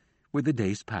 where the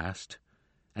days passed,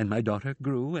 and my daughter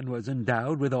grew and was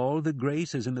endowed with all the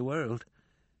graces in the world.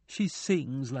 She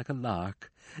sings like a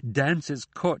lark, dances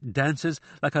court dances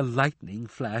like a lightning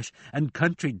flash, and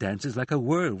country dances like a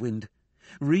whirlwind,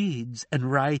 reads and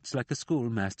writes like a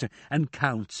schoolmaster, and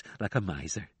counts like a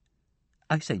miser.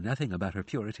 I say nothing about her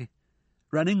purity.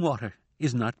 Running water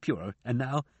is not pure, and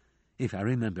now, if I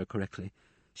remember correctly,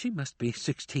 she must be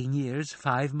 16 years,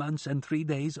 5 months, and 3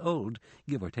 days old,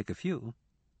 give or take a few.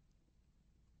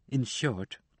 In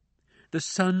short, the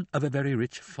son of a very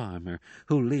rich farmer,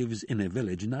 who lives in a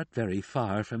village not very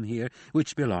far from here,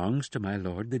 which belongs to my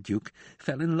lord the Duke,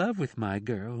 fell in love with my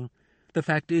girl. The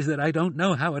fact is that I don't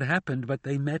know how it happened, but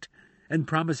they met, and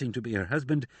promising to be her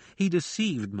husband, he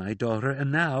deceived my daughter,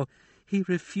 and now he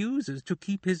refuses to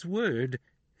keep his word.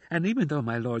 And even though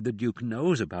my lord the Duke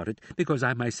knows about it, because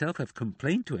I myself have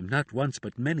complained to him not once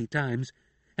but many times,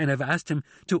 and have asked him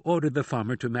to order the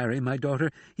farmer to marry my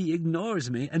daughter, he ignores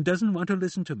me and doesn't want to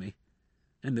listen to me.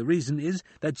 And the reason is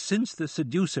that since the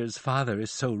seducer's father is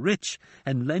so rich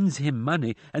and lends him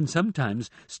money and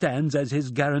sometimes stands as his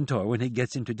guarantor when he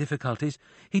gets into difficulties,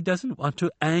 he doesn't want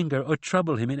to anger or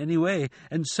trouble him in any way.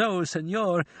 And so,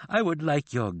 Senor, I would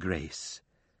like your grace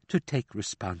to take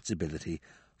responsibility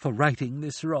for righting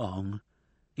this wrong,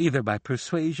 either by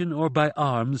persuasion or by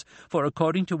arms, for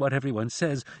according to what everyone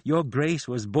says, your grace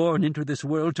was born into this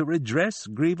world to redress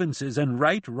grievances and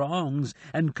right wrongs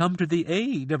and come to the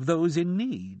aid of those in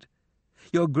need.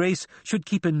 Your grace should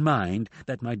keep in mind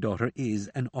that my daughter is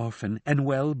an orphan and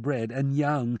well-bred and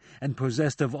young and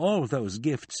possessed of all those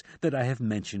gifts that I have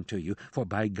mentioned to you, for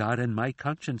by God and my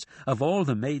conscience, of all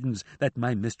the maidens that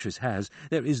my mistress has,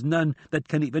 there is none that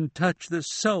can even touch the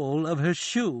sole of her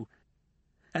shoe.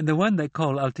 And the one they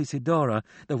call Altisidora,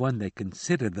 the one they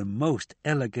consider the most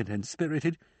elegant and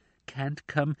spirited, can't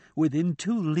come within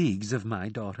 2 leagues of my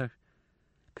daughter.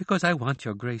 Because I want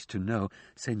your grace to know,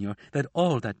 Senor, that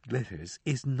all that glitters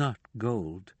is not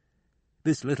gold.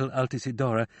 This little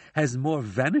Altisidora has more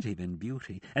vanity than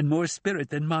beauty, and more spirit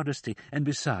than modesty, and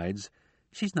besides,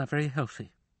 she's not very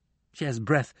healthy. She has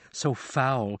breath so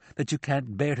foul that you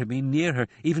can't bear to be near her,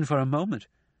 even for a moment.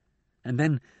 And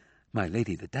then my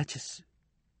lady the Duchess...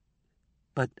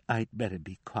 But I'd better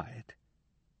be quiet,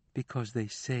 because they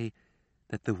say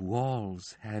that the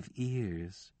walls have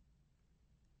ears.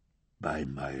 By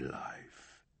my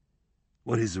life,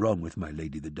 what is wrong with my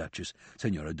lady the Duchess,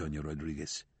 Senora Doña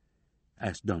Rodriguez?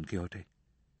 Asked Don Quixote.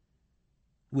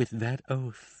 With that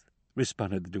oath,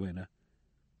 responded the duenna,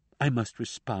 I must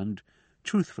respond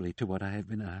truthfully to what I have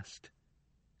been asked.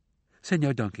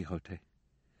 Senor Don Quixote,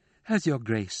 has your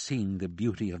grace seen the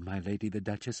beauty of my lady the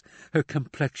Duchess, her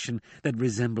complexion that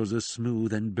resembles a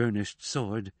smooth and burnished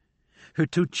sword, her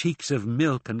 2 cheeks of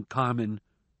milk and carmine,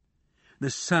 the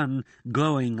sun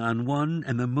glowing on one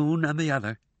and the moon on the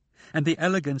other, and the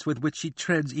elegance with which she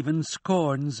treads even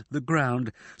scorns the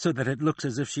ground, so that it looks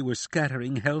as if she were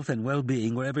scattering health and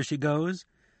well-being wherever she goes?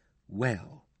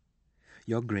 Well,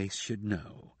 your grace should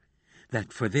know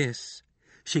that for this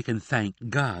she can thank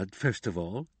God first of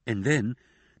all, and then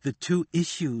the 2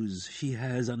 issues she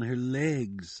has on her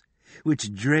legs,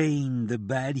 which drain the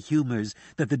bad humours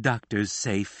that the doctors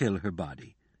say fill her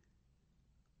body.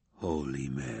 Holy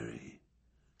Mary,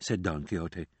 said Don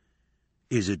Quixote,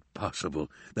 is it possible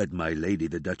that my lady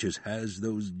the Duchess has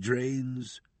those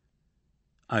drains?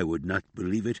 I would not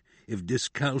believe it if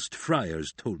discalced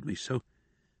friars told me so,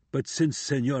 but since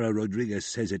Senora Rodriguez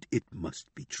says it, it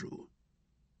must be true.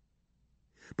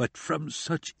 But from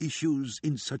such issues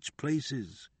in such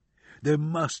places there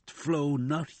must flow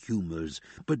not humours,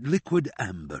 but liquid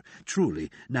amber.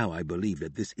 Truly, now I believe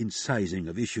that this incising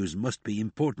of issues must be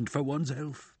important for one's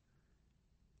health.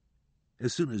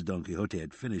 As soon as Don Quixote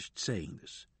had finished saying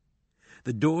this,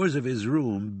 the doors of his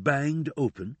room banged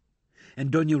open,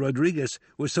 and Doña Rodriguez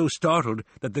was so startled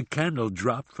that the candle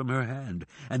dropped from her hand,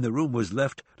 and the room was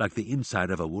left like the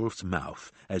inside of a wolf's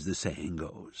mouth, as the saying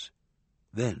goes.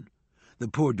 Then the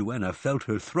poor duenna felt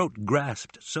her throat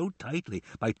grasped so tightly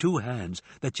by 2 hands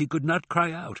that she could not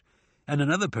cry out, and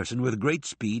another person with great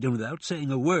speed and without saying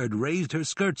a word raised her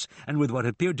skirts, and with what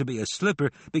appeared to be a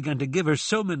slipper began to give her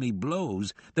so many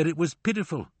blows that it was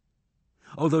pitiful.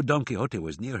 Although Don Quixote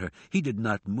was near her, he did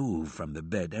not move from the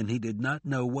bed, and he did not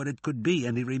know what it could be,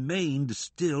 and he remained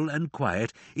still and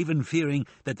quiet, even fearing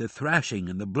that the thrashing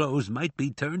and the blows might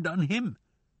be turned on him.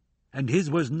 And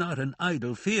his was not an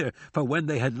idle fear, for when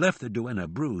they had left the duenna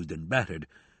bruised and battered,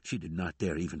 she did not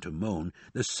dare even to moan,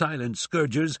 the silent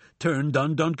scourgers turned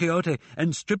on Don Quixote,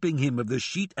 and stripping him of the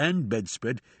sheet and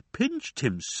bedspread, pinched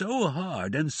him so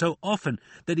hard and so often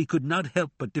that he could not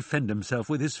help but defend himself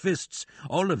with his fists,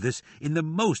 all of this in the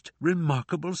most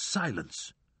remarkable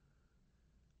silence.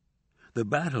 The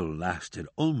battle lasted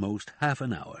almost half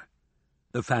an hour.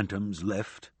 The phantoms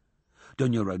left.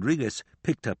 Doña Rodriguez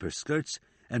picked up her skirts,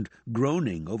 and,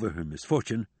 groaning over her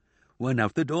misfortune, went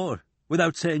out the door,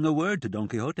 without saying a word to Don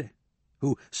Quixote,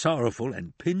 who, sorrowful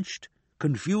and pinched,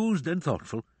 confused and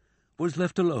thoughtful, was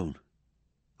left alone,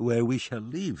 where we shall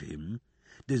leave him,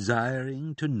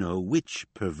 desiring to know which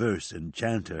perverse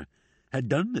enchanter had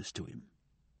done this to him.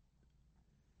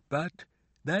 But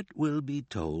that will be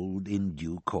told in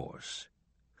due course,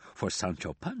 for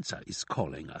Sancho Panza is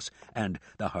calling us, and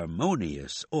the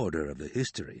harmonious order of the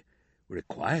history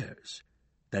requires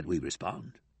that we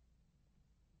respond.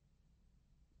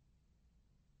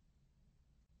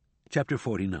 Chapter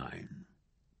 49.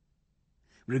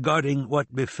 Regarding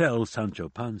what befell Sancho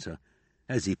Panza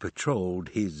as he patrolled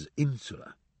his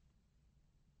insula.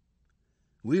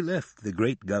 We left the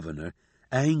great governor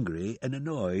angry and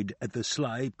annoyed at the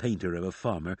sly painter of a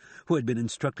farmer who had been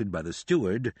instructed by the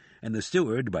steward, and the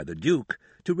steward by the Duke,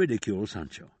 to ridicule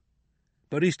Sancho.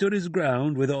 But he stood his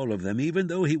ground with all of them, even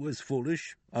though he was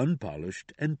foolish,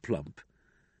 unpolished, and plump.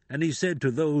 And he said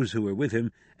to those who were with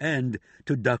him, and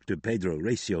to Dr. Pedro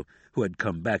Recio, who had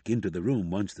come back into the room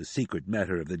once the secret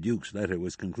matter of the Duke's letter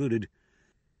was concluded,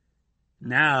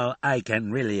 "Now I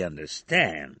can really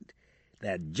understand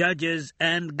that judges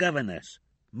and governors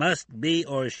must be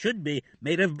or should be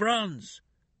made of bronze,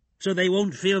 so they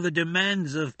won't feel the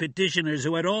demands of petitioners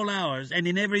who at all hours and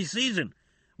in every season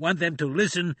want them to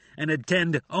listen and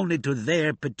attend only to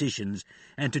their petitions,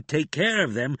 and to take care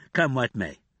of them come what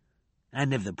may.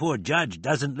 And if the poor judge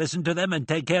doesn't listen to them and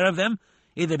take care of them,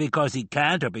 either because he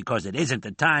can't or because it isn't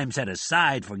the time set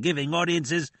aside for giving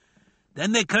audiences,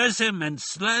 then they curse him and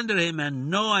slander him and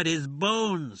gnaw at his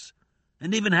bones,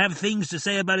 and even have things to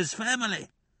say about his family.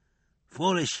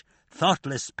 Foolish,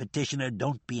 thoughtless petitioner,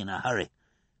 don't be in a hurry.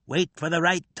 Wait for the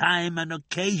right time and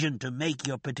occasion to make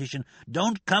your petition.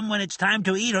 Don't come when it's time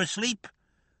to eat or sleep.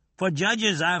 For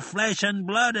judges are flesh and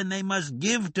blood, and they must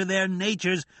give to their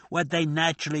natures what they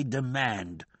naturally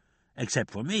demand.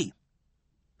 Except for me.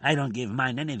 I don't give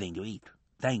mine anything to eat,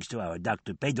 thanks to our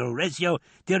Dr. Pedro Recio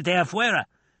Tirte Afuera,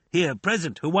 here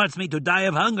present, who wants me to die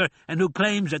of hunger and who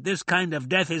claims that this kind of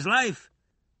death is life.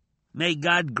 May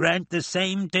God grant the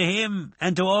same to him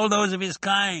and to all those of his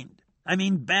kind. I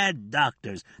mean bad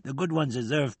doctors. The good ones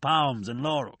deserve palms and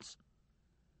laurels."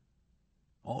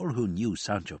 All who knew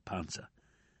Sancho Panza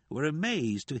were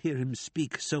amazed to hear him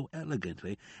speak so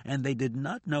elegantly, and they did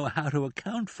not know how to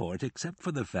account for it except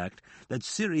for the fact that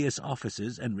serious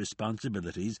offices and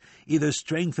responsibilities either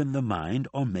strengthen the mind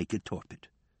or make it torpid.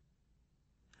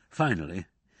 Finally,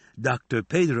 Dr.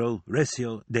 Pedro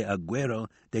Recio de Agüero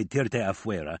de Tirte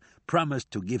Afuera promised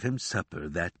to give him supper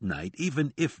that night,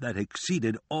 even if that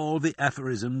exceeded all the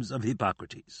aphorisms of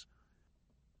Hippocrates.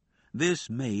 This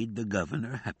made the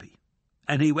governor happy,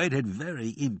 and he waited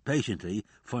very impatiently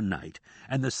for night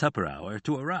and the supper hour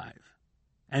to arrive.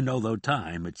 And although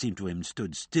time, it seemed to him,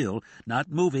 stood still,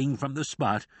 not moving from the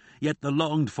spot, yet the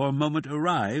longed-for moment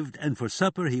arrived, and for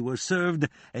supper he was served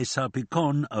a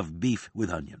salpicon of beef with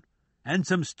onion, and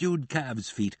some stewed calves'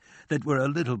 feet that were a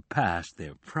little past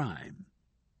their prime.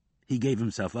 He gave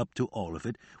himself up to all of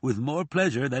it with more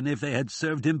pleasure than if they had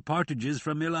served him partridges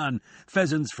from Milan,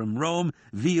 pheasants from Rome,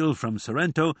 veal from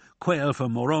Sorrento, quail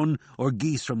from Moron, or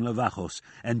geese from Lavajos,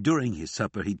 and during his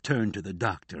supper he turned to the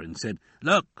doctor and said,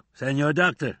 "Look, Senor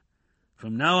Doctor,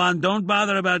 from now on don't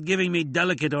bother about giving me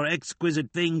delicate or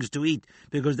exquisite things to eat,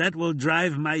 because that will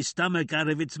drive my stomach out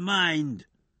of its mind.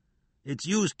 It's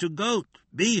used to goat,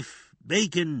 beef,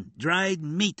 bacon, dried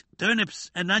meat, turnips,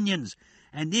 and onions,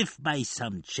 and if by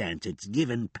some chance it's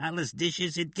given palace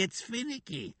dishes, it gets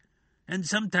finicky, and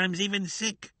sometimes even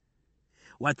sick.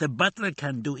 What the butler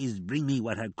can do is bring me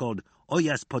what are called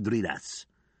ollas podridas,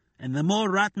 and the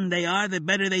more rotten they are, the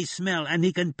better they smell, and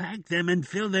he can pack them and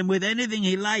fill them with anything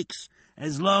he likes,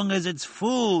 as long as it's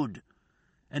food.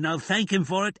 And I'll thank him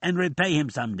for it and repay him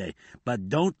some day, but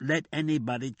don't let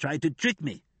anybody try to trick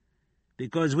me,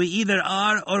 because we either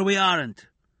are or we aren't.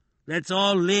 Let's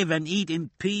all live and eat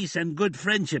in peace and good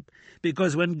friendship,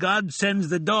 because when God sends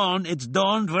the dawn, it's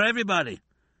dawn for everybody.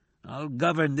 I'll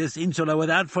govern this insula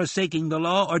without forsaking the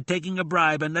law or taking a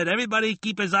bribe, and let everybody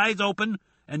keep his eyes open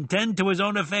and tend to his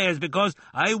own affairs, because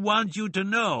I want you to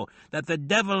know that the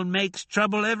devil makes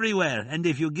trouble everywhere, and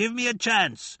if you give me a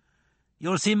chance,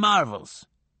 you'll see marvels.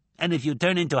 And if you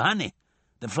turn into honey,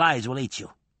 the flies will eat you."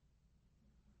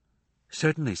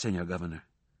 "Certainly, Senor Governor,"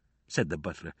 said the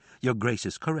butler. "Your grace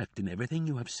is correct in everything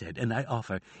you have said, and I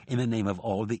offer, in the name of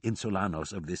all the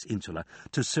insulanos of this insula,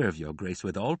 to serve your grace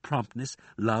with all promptness,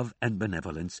 love, and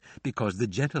benevolence, because the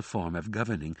gentle form of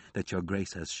governing that your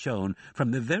grace has shown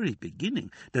from the very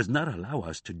beginning does not allow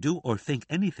us to do or think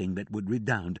anything that would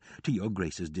redound to your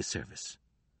grace's disservice."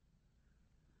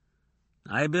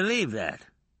 "I believe that,"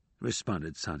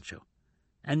 responded Sancho,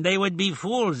 "and they would be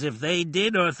fools if they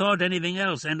did or thought anything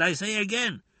else, and I say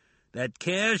again, that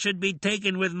care should be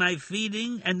taken with my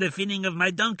feeding and the feeding of my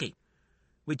donkey,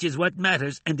 which is what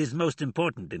matters and is most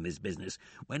important in this business.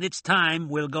 When it's time,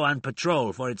 we'll go on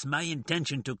patrol, for it's my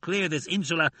intention to clear this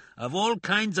insula of all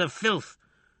kinds of filth,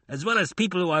 as well as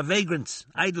people who are vagrants,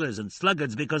 idlers, and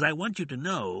sluggards, because I want you to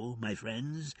know, my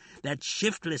friends, that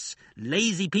shiftless,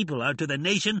 lazy people are to the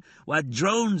nation what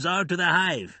drones are to the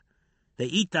hive. They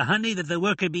eat the honey that the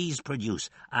worker bees produce.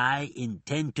 I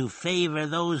intend to favor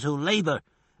those who labor,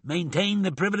 maintain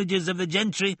the privileges of the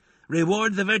gentry,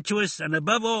 reward the virtuous, and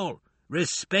above all,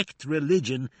 respect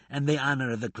religion and the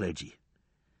honor of the clergy.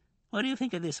 What do you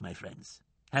think of this, my friends?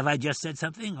 Have I just said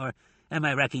something, or am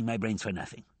I racking my brains for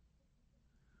nothing?"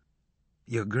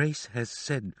 "Your Grace has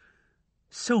said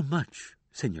so much,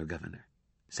 Senor Governor,"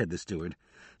 said the steward,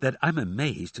 "that I'm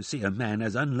amazed to see a man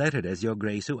as unlettered as your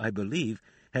Grace, who, I believe,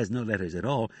 has no letters at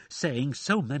all, saying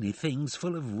so many things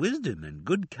full of wisdom and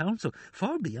good counsel,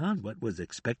 far beyond what was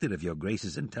expected of your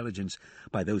Grace's intelligence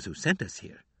by those who sent us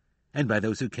here, and by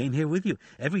those who came here with you.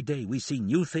 Every day we see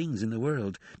new things in the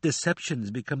world. Deceptions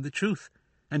become the truth,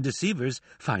 and deceivers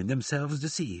find themselves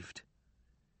deceived."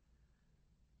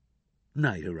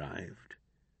 Night arrived,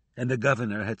 and the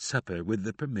governor had supper with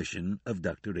the permission of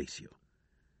Dr. Ratio.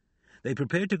 They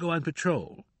prepared to go on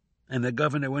patrol, and the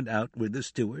governor went out with the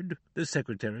steward, the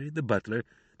secretary, the butler,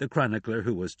 the chronicler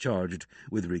who was charged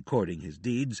with recording his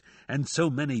deeds, and so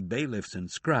many bailiffs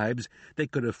and scribes they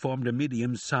could have formed a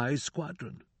medium-sized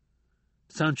squadron.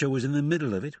 Sancho was in the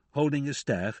middle of it, holding his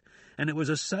staff, and it was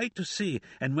a sight to see,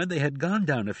 and when they had gone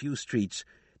down a few streets,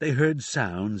 they heard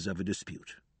sounds of a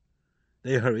dispute.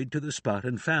 They hurried to the spot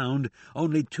and found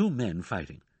only 2 men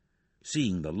fighting.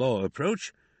 Seeing the law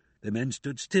approach, the men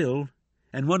stood still,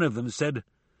 and one of them said,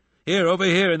 "Here, over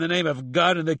here, in the name of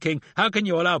God and the king, how can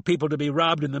you allow people to be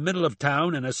robbed in the middle of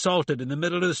town and assaulted in the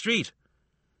middle of the street?"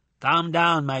 "Calm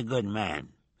down, my good man,"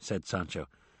 said Sancho,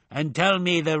 "and tell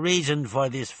me the reason for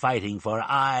this fighting, for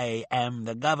I am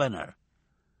the governor."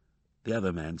 The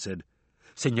other man said,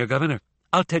 "Senor Governor,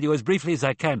 I'll tell you as briefly as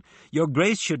I can. Your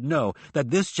Grace should know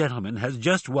that this gentleman has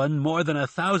just won more than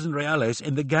 1,000 reales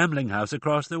in the gambling house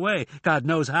across the way. God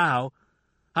knows how.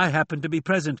 I happened to be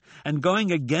present, and going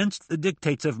against the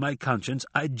dictates of my conscience,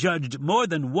 I judged more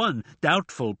than one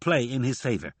doubtful play in his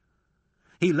favor.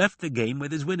 He left the game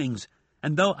with his winnings,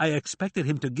 and though I expected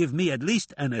him to give me at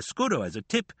least an escudo as a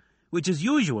tip, which is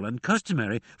usual and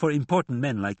customary for important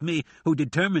men like me, who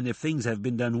determine if things have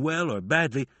been done well or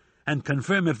badly, and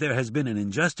confirm if there has been an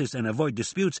injustice and avoid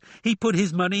disputes, he put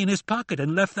his money in his pocket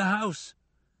and left the house.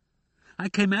 I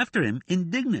came after him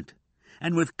indignant,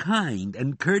 and with kind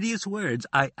and courteous words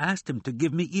I asked him to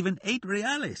give me even 8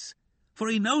 reales, for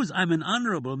he knows I'm an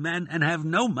honorable man and have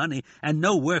no money and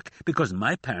no work, because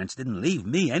my parents didn't leave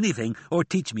me anything or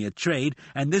teach me a trade,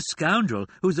 and this scoundrel,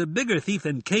 who's a bigger thief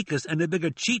than Cacus and a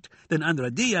bigger cheat than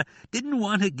Andradilla, didn't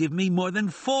want to give me more than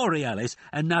 4 reales,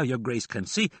 and now your Grace can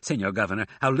see, Senor Governor,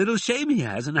 how little shame he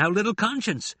has and how little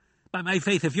conscience. By my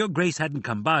faith, if your Grace hadn't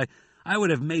come by, I would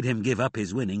have made him give up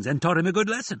his winnings and taught him a good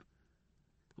lesson."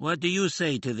 "What do you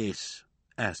say to this?"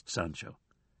 asked Sancho.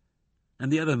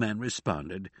 And the other man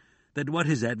responded that what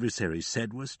his adversary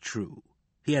said was true.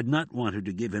 He had not wanted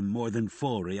to give him more than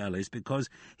 4 reales because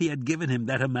he had given him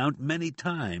that amount many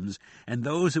times, and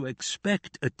those who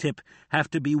expect a tip have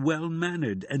to be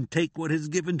well-mannered and take what is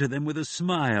given to them with a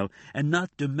smile, and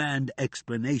not demand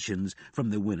explanations from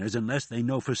the winners unless they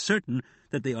know for certain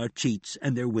that they are cheats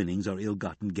and their winnings are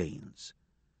ill-gotten gains.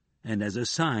 And as a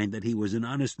sign that he was an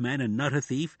honest man and not a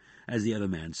thief, as the other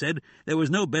man said, there was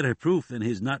no better proof than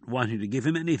his not wanting to give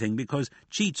him anything, because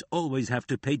cheats always have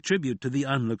to pay tribute to the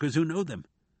onlookers who know them.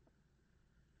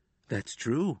 "That's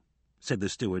true," said the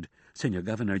steward. "Senor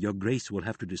Governor, your Grace will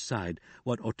have to decide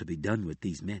what ought to be done with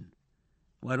these men."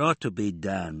 "What ought to be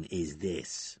done is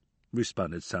this,"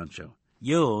 responded Sancho.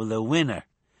 "You, the winner,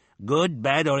 good,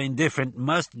 bad, or indifferent,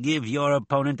 must give your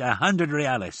opponent 100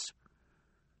 reales.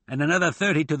 And another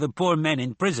 30 to the poor men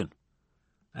in prison.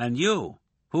 And you,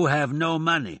 who have no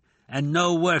money and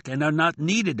no work and are not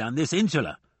needed on this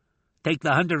insula, take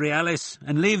the 100 reales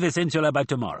and leave this insula by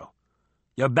tomorrow.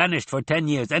 You're banished for 10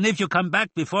 years, and if you come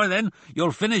back before then,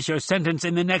 you'll finish your sentence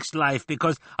in the next life,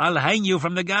 because I'll hang you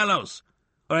from the gallows.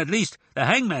 Or at least the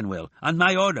hangman will, on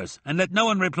my orders, and let no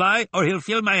one reply, or he'll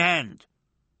feel my hand."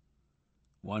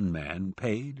 One man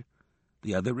paid,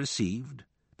 the other received,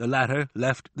 the latter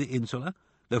left the insula,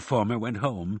 the former went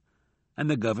home, and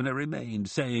the governor remained,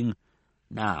 saying,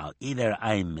 "Now, either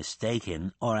I'm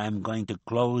mistaken, or I'm going to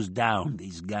close down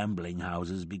these gambling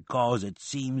houses, because it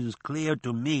seems clear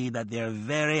to me that they're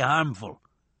very harmful."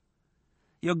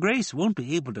 "Your Grace won't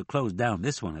be able to close down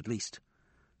this one, at least,"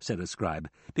 said a scribe,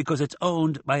 "because it's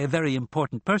owned by a very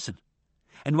important person,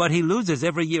 and what he loses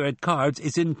every year at cards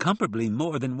is incomparably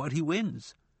more than what he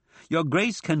wins. Your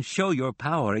Grace can show your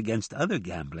power against other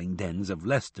gambling dens of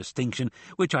less distinction,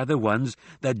 which are the ones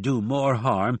that do more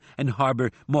harm and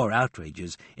harbor more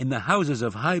outrages. In the houses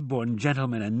of high-born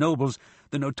gentlemen and nobles,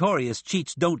 the notorious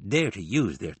cheats don't dare to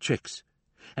use their tricks.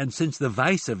 And since the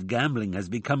vice of gambling has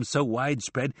become so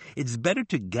widespread, it's better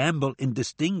to gamble in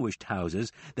distinguished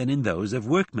houses than in those of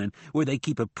workmen, where they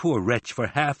keep a poor wretch for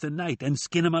half the night and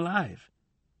skin him alive."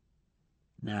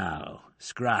 "Now,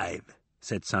 scribe,"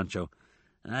 said Sancho,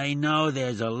 "I know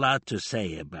there's a lot to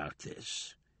say about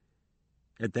this.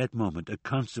 At that moment a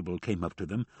constable came up to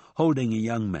them, holding a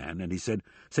young man, and he said,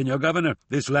 "Senor Governor,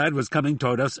 this lad was coming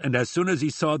toward us, and as soon as he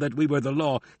saw that we were the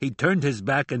law, he turned his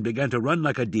back and began to run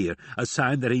like a deer, a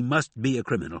sign that he must be a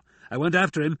criminal. I went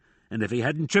after him, and if he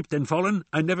hadn't tripped and fallen,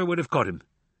 I never would have caught him."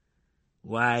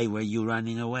 "Why were you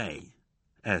running away?"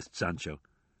 asked Sancho,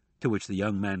 to which the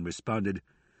young man responded,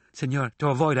 "Senor, to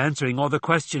avoid answering all the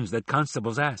questions that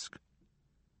constables ask."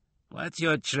 "What's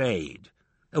your trade?"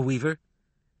 "A weaver."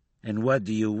 "And what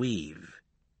do you weave?"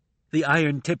 "The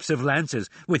iron tips of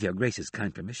lances, with your grace's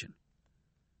kind permission."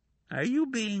 "Are you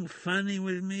being funny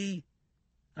with me?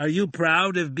 Are you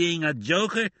proud of being a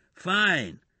joker?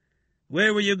 Fine.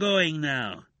 Where were you going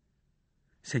now?"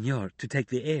 "Senor, to take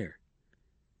the air."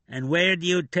 "And where do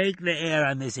you take the air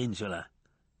on this insula?"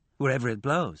 "Wherever it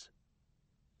blows."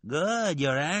 "Good.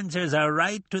 Your answers are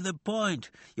right to the point.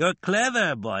 You're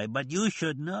clever, boy, but you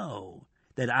should know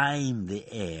that I'm the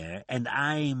air, and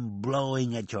I'm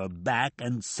blowing at your back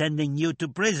and sending you to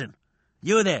prison.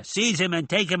 You there, seize him and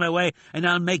take him away, and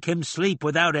I'll make him sleep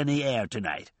without any air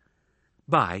tonight."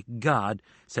 "By God,"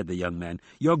 said the young man,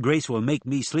 "your grace will make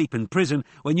me sleep in prison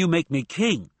when you make me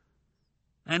king."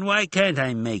 "And why can't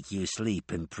I make you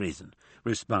sleep in prison?"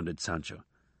 responded Sancho.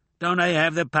 "Don't I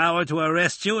have the power to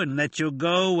arrest you and let you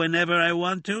go whenever I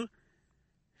want to?"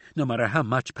 "No matter how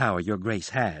much power your grace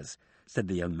has," said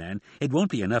the young man, "it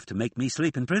won't be enough to make me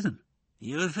sleep in prison."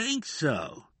 "You think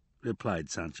so?" replied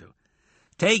Sancho.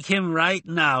 "Take him right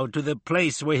now to the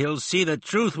place where he'll see the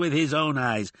truth with his own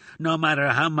eyes, no matter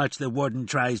how much the warden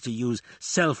tries to use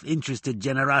self-interested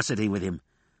generosity with him.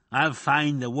 I'll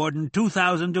fine the warden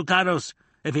 2,000 ducados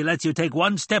if he lets you take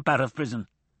one step out of prison."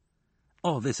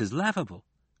 "All this is laughable,"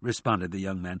 responded the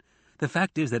young man. "The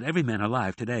fact is that every man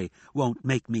alive today won't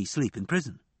make me sleep in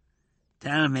prison."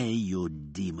 "Tell me, you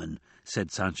demon,"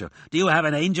 said Sancho, "do you have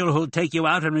an angel who'll take you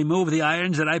out and remove the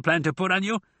irons that I plan to put on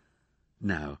you?"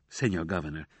 "Now, Senor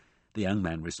Governor," the young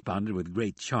man responded with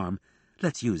great charm,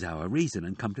 "let's use our reason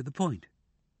and come to the point.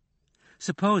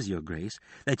 Suppose, your grace,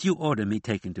 that you order me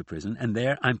taken to prison, and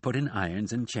there I'm put in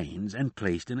irons and chains and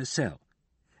placed in a cell,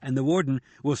 and the warden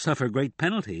will suffer great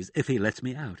penalties if he lets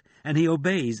me out, and he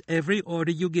obeys every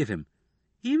order you give him.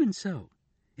 Even so,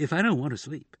 if I don't want to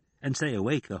sleep, and stay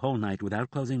awake the whole night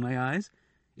without closing my eyes,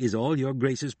 is all your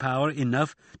grace's power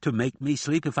enough to make me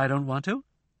sleep if I don't want to?"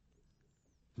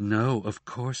 "No, of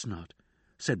course not,"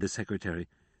 said the secretary,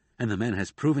 "and the man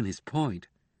has proven his point."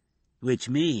 "Which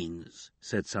means,"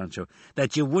 said Sancho,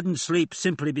 "that you wouldn't sleep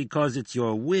simply because it's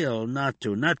your will not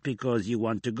to, not because you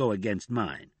want to go against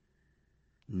mine."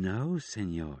 "No,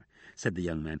 senor," said the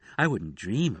young man, "I wouldn't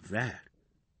dream of that."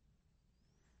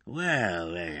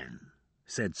 "Well, then,"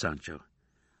 said Sancho,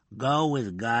 "go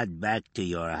with God back to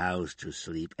your house to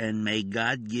sleep, and may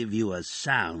God give you a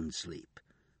sound sleep.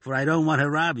 For I don't want to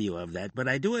rob you of that, but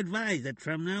I do advise that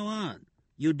from now on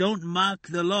you don't mock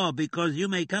the law, because you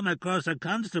may come across a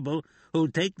constable who'll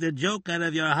take the joke out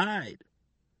of your hide."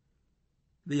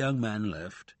 The young man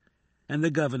left, and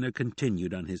the governor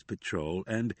continued on his patrol,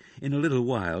 and in a little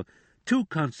while 2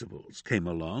 constables came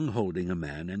along holding a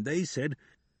man, and they said,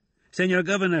 "Senor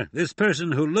Governor, this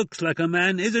person who looks like a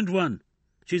man isn't one.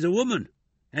 She's a woman,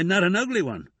 and not an ugly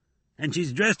one, and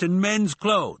she's dressed in men's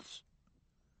clothes."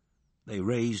 They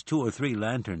raised 2 or 3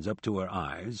 lanterns up to her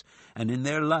eyes, and in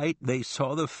their light they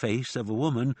saw the face of a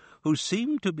woman who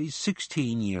seemed to be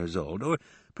 16 years old, or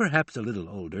perhaps a little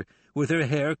older, with her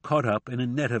hair caught up in a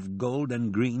net of gold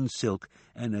and green silk,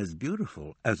 and as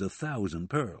beautiful as 1,000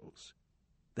 pearls.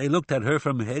 They looked at her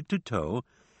from head to toe,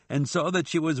 and saw that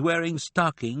she was wearing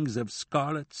stockings of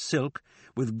scarlet silk,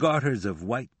 with garters of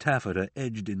white taffeta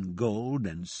edged in gold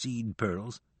and seed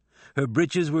pearls. Her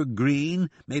breeches were green,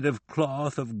 made of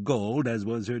cloth of gold, as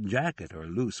was her jacket or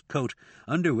loose coat,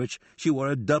 under which she wore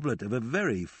a doublet of a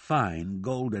very fine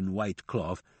gold and white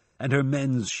cloth, and her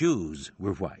men's shoes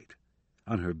were white.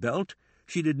 On her belt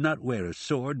she did not wear a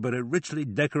sword, but a richly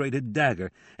decorated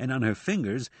dagger, and on her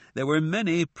fingers there were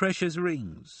many precious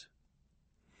rings.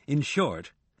 In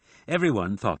short,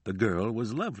 everyone thought the girl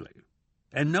was lovely,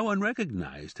 and no one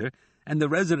recognized her, and the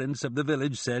residents of the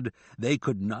village said they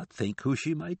could not think who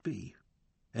she might be.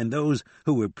 And those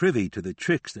who were privy to the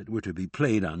tricks that were to be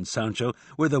played on Sancho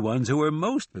were the ones who were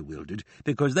most bewildered,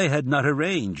 because they had not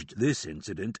arranged this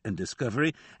incident and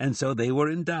discovery, and so they were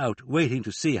in doubt, waiting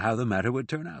to see how the matter would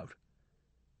turn out.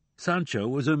 Sancho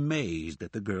was amazed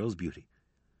at the girl's beauty,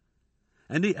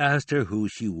 and he asked her who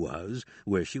she was,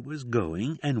 where she was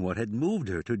going, and what had moved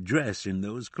her to dress in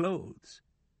those clothes.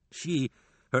 She,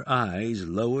 her eyes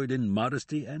lowered in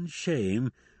modesty and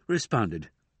shame, responded,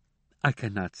 "I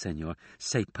cannot, senor,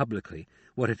 say publicly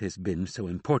what it has been so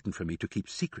important for me to keep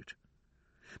secret.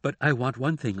 But I want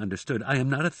one thing understood. I am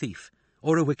not a thief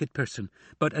or a wicked person,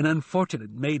 but an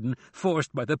unfortunate maiden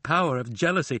forced by the power of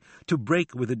jealousy to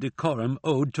break with the decorum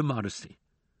owed to modesty."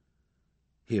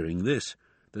 Hearing this,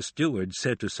 the steward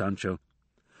said to Sancho,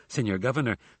 "Señor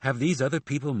Governor, have these other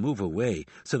people move away,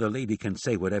 so the lady can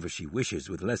say whatever she wishes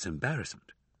with less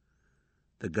embarrassment."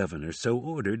 The governor so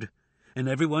ordered, and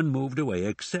everyone moved away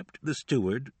except the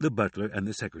steward, the butler, and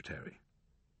the secretary.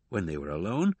 When they were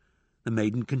alone, the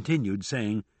maiden continued,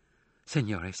 saying,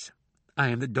 "Señores, I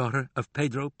am the daughter of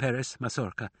Pedro Perez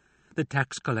Mazorca, the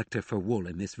tax collector for wool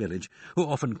in this village, who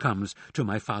often comes to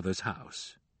my father's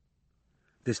house."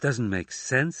 "This doesn't make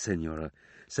sense, Señora,"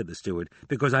 said the steward,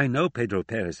 "because I know Pedro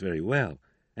Perez very well,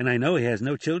 and I know he has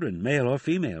no children, male or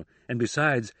female, and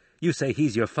besides, you say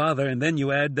he's your father, and then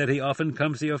you add that he often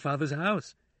comes to your father's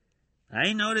house."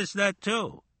 "I noticed that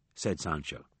too," said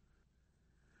Sancho.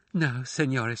 "Now,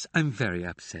 señores, I'm very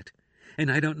upset,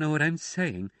 and I don't know what I'm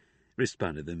saying,"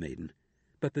 responded the maiden.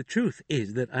 "But the truth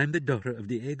is that I'm the daughter of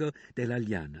Diego de la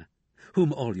Llana,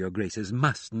 whom all your graces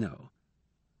must know."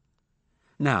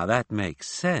 "Now that makes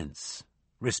sense,"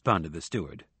 responded the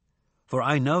steward, "for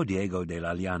I know Diego de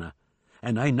la Llana,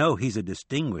 and I know he's a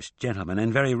distinguished gentleman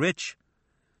and very rich,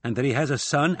 and that he has a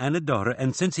son and a daughter,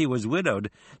 and since he was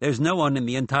widowed, there's no one in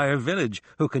the entire village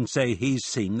who can say he's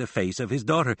seen the face of his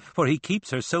daughter, for he keeps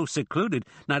her so secluded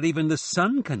not even the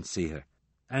sun can see her.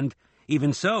 And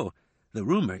even so, the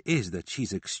rumor is that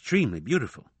she's extremely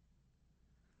beautiful."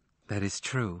 "That is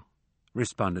true,"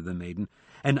 responded the maiden,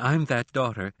 "and I'm that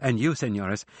daughter, and you,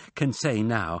 señores, can say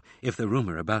now if the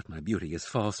rumor about my beauty is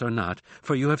false or not,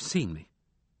 for you have seen me."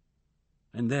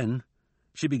 And then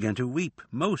she began to weep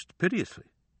most piteously.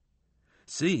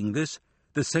 Seeing this,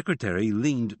 the secretary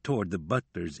leaned toward the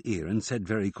butler's ear and said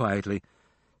very quietly,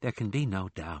 "There can be no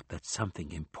doubt that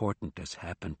something important has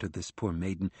happened to this poor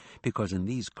maiden, because in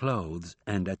these clothes,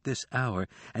 and at this hour,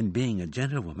 and being a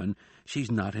gentlewoman,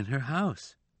 she's not in her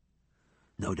house."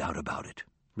 "No doubt about it,"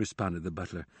 responded the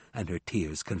butler, "and her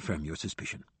tears confirm your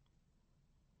suspicion."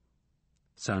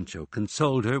 Sancho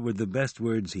consoled her with the best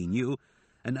words he knew,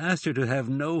 and asked her to have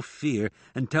no fear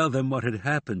and tell them what had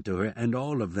happened to her, and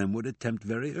all of them would attempt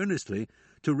very earnestly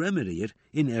to remedy it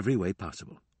in every way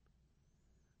possible.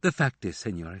 "The fact is,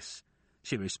 señores,"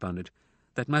 she responded,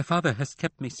 "that my father has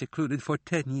kept me secluded for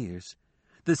 10 years,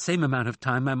 the same amount of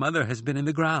time my mother has been in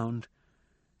the ground.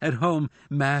 At home,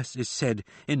 Mass is said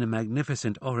in a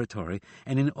magnificent oratory,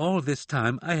 and in all this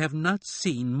time I have not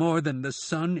seen more than the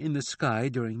sun in the sky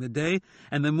during the day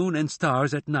and the moon and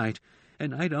stars at night,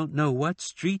 and I don't know what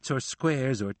streets or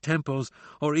squares or temples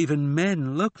or even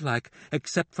men look like,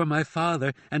 except for my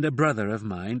father and a brother of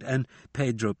mine, and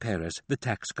Pedro Perez, the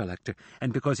tax collector,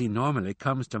 and because he normally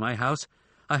comes to my house,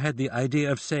 I had the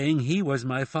idea of saying he was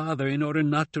my father in order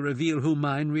not to reveal who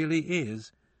mine really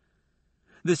is.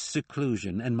 This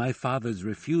seclusion and my father's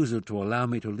refusal to allow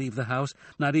me to leave the house,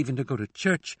 not even to go to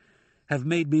church, have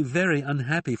made me very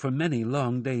unhappy for many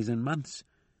long days and months.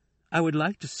 I would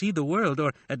like to see the world,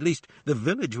 or at least the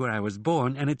village where I was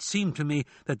born, and it seemed to me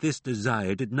that this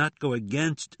desire did not go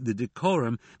against the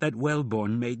decorum that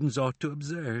well-born maidens ought to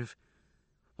observe.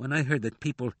 When I heard that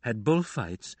people had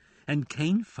bullfights and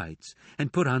cane fights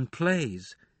and put on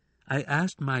plays, I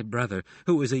asked my brother,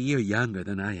 who was a year younger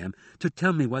than I am, to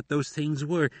tell me what those things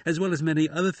were, as well as many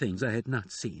other things I had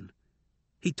not seen.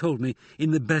 He told me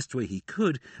in the best way he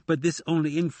could, but this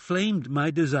only inflamed my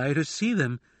desire to see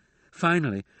them.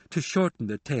 Finally, to shorten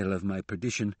the tale of my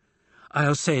perdition,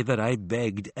 I'll say that I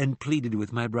begged and pleaded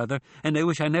with my brother, and I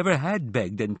wish I never had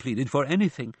begged and pleaded for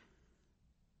anything."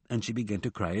 And she began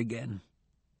to cry again.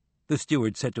 The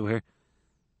steward said to her,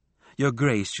 "Your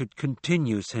grace should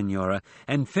continue, señora,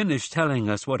 and finish telling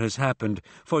us what has happened,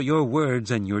 for your words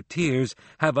and your tears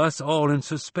have us all in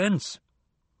suspense."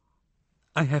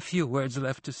 "I have few words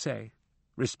left to say,"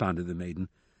 responded the maiden,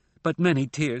 "but many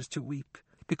tears to weep,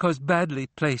 because badly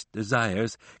placed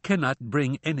desires cannot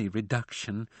bring any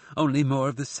reduction, only more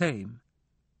of the same."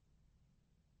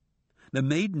 The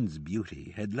maiden's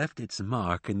beauty had left its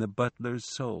mark in the butler's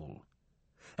soul,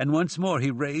 and once more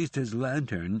he raised his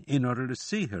lantern in order to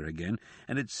see her again,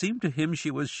 and it seemed to him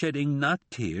she was shedding not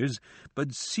tears,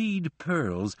 but seed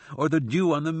pearls, or the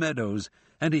dew on the meadows,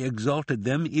 and he exalted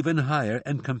them even higher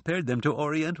and compared them to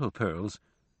oriental pearls,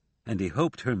 and he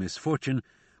hoped her misfortune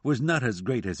was not as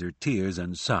great as her tears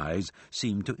and sighs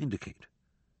seemed to indicate.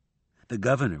 The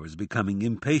governor was becoming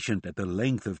impatient at the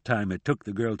length of time it took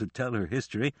the girl to tell her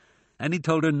history, and he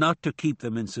told her not to keep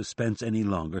them in suspense any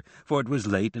longer, for it was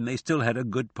late and they still had a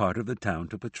good part of the town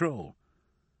to patrol.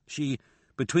 She,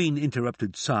 between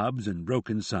interrupted sobs and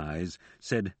broken sighs,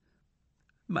 said,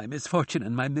 My misfortune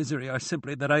and my misery are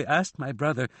simply that I asked my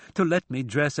brother to let me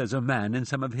dress as a man in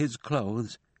some of his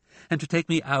clothes, and to take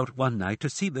me out one night to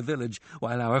see the village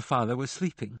while our father was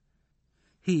sleeping.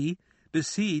 He,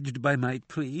 besieged by my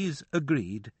pleas,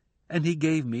 agreed, and he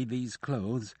gave me these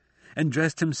clothes, and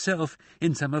dressed himself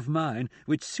in some of mine,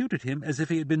 which suited him as if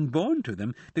he had been born to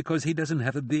them, because he doesn't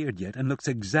have a beard yet and looks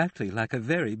exactly like a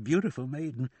very beautiful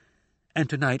maiden. And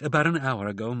tonight, about an hour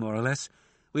ago, more or less,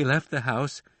 we left the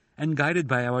house, and guided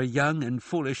by our young and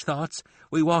foolish thoughts,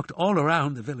 we walked all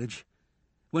around the village.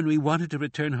 When we wanted to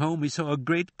return home, we saw a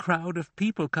great crowd of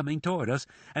people coming toward us,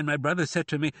 and my brother said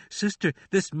to me, "Sister,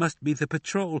 this must be the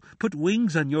patrol. Put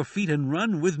wings on your feet and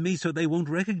run with me so they won't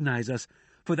recognize us,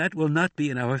 for that will not be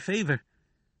in our favor."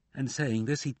 And saying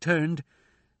this, he turned,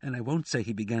 and I won't say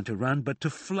he began to run, but to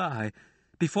fly.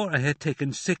 Before I had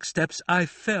taken 6 steps, I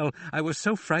fell. I was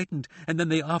so frightened, and then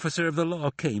the officer of the law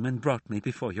came and brought me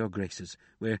before your graces,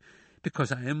 where,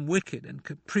 because I am wicked and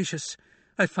capricious,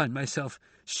 I find myself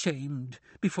shamed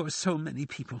before so many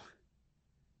people.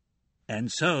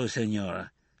 "And so,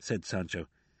 Senora," said Sancho,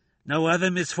 "no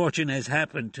other misfortune has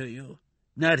happened to you?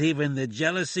 Not even the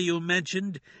jealousy you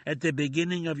mentioned at the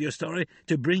beginning of your story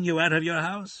to bring you out of your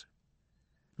house?"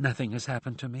 "Nothing has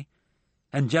happened to me.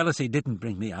 And jealousy didn't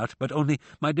bring me out, but only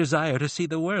my desire to see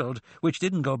the world, which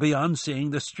didn't go beyond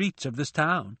seeing the streets of this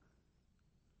town."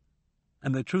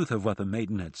 And the truth of what the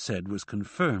maiden had said was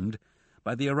confirmed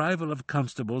by the arrival of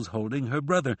constables holding her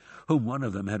brother, whom one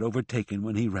of them had overtaken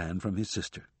when he ran from his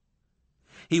sister.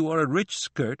 He wore a rich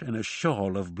skirt and a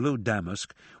shawl of blue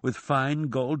damask, with fine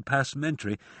gold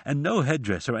passementerie, and no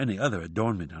headdress or any other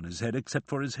adornment on his head except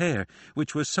for his hair,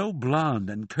 which was so blond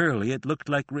and curly it looked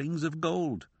like rings of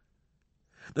gold.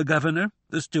 The governor,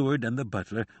 the steward, and the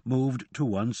butler moved to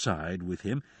one side with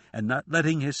him, and not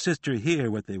letting his sister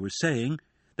hear what they were saying,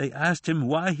 they asked him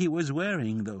why he was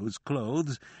wearing those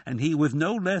clothes, and he, with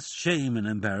no less shame and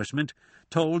embarrassment,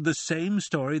 told the same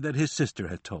story that his sister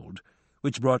had told,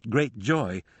 which brought great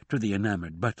joy to the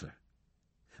enamoured butler.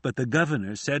 But the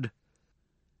governor said,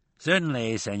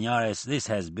 "Certainly, senores, this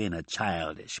has been a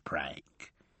childish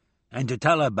prank. And to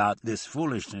tell about this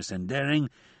foolishness and daring,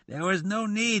 there was no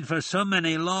need for so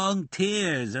many long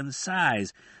tears and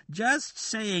sighs. Just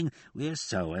saying, 'We're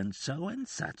so-and-so and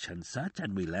such,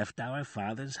 and we left our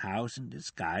father's house in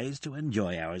disguise to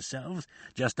enjoy ourselves,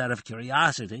 just out of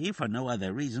curiosity, for no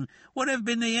other reason,' would have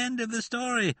been the end of the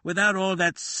story, without all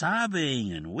that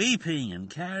sobbing and weeping and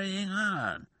carrying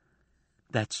on."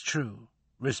 "That's true,"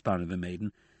 responded the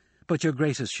maiden, "but your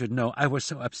graces should know I was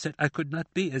so upset I could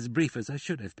not be as brief as I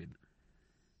should have been."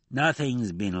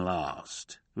 "Nothing's been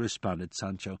lost," responded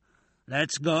Sancho.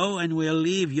 "Let's go, and we'll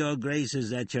leave your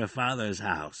graces at your father's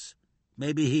house.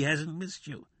 Maybe he hasn't missed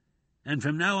you. And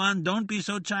from now on, don't be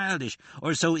so childish,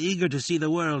 or so eager to see the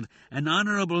world. An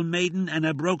honourable maiden and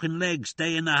a broken leg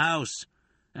stay in the house,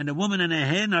 and a woman and a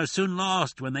hen are soon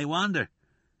lost when they wander,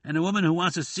 and a woman who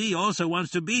wants to see also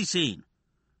wants to be seen.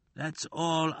 That's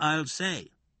all I'll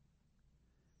say."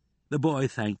 The boy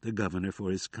thanked the governor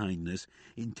for his kindness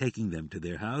in taking them to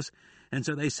their house, and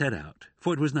so they set out,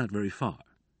 for it was not very far.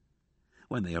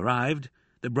 When they arrived,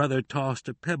 the brother tossed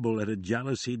a pebble at a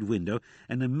jalousied window,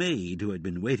 and a maid who had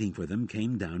been waiting for them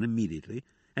came down immediately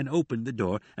and opened the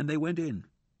door, and they went in,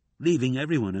 leaving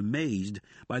everyone amazed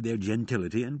by their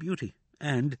gentility and beauty,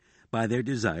 and by their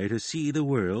desire to see the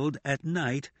world at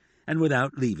night and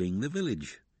without leaving the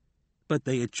village. But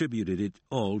they attributed it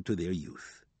all to their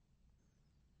youth.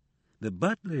 The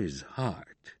butler's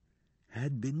heart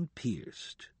had been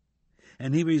pierced,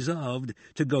 and he resolved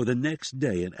to go the next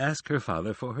day and ask her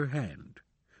father for her hand,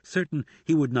 certain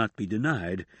he would not be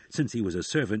denied, since he was a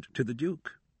servant to the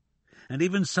duke. And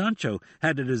even Sancho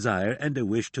had a desire and a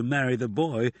wish to marry the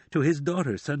boy to his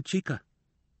daughter Sanchica,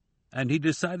 and he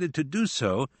decided to do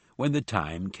so when the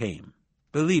time came,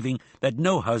 believing that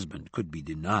no husband could be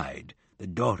denied the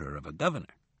daughter of a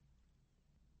governor.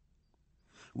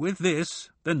 With this,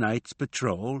 the night's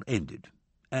patrol ended,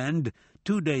 and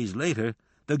 2 days later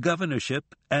the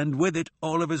governorship, and with it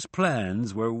all of his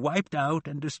plans, were wiped out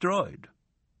and destroyed,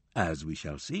 as we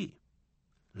shall see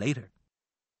later.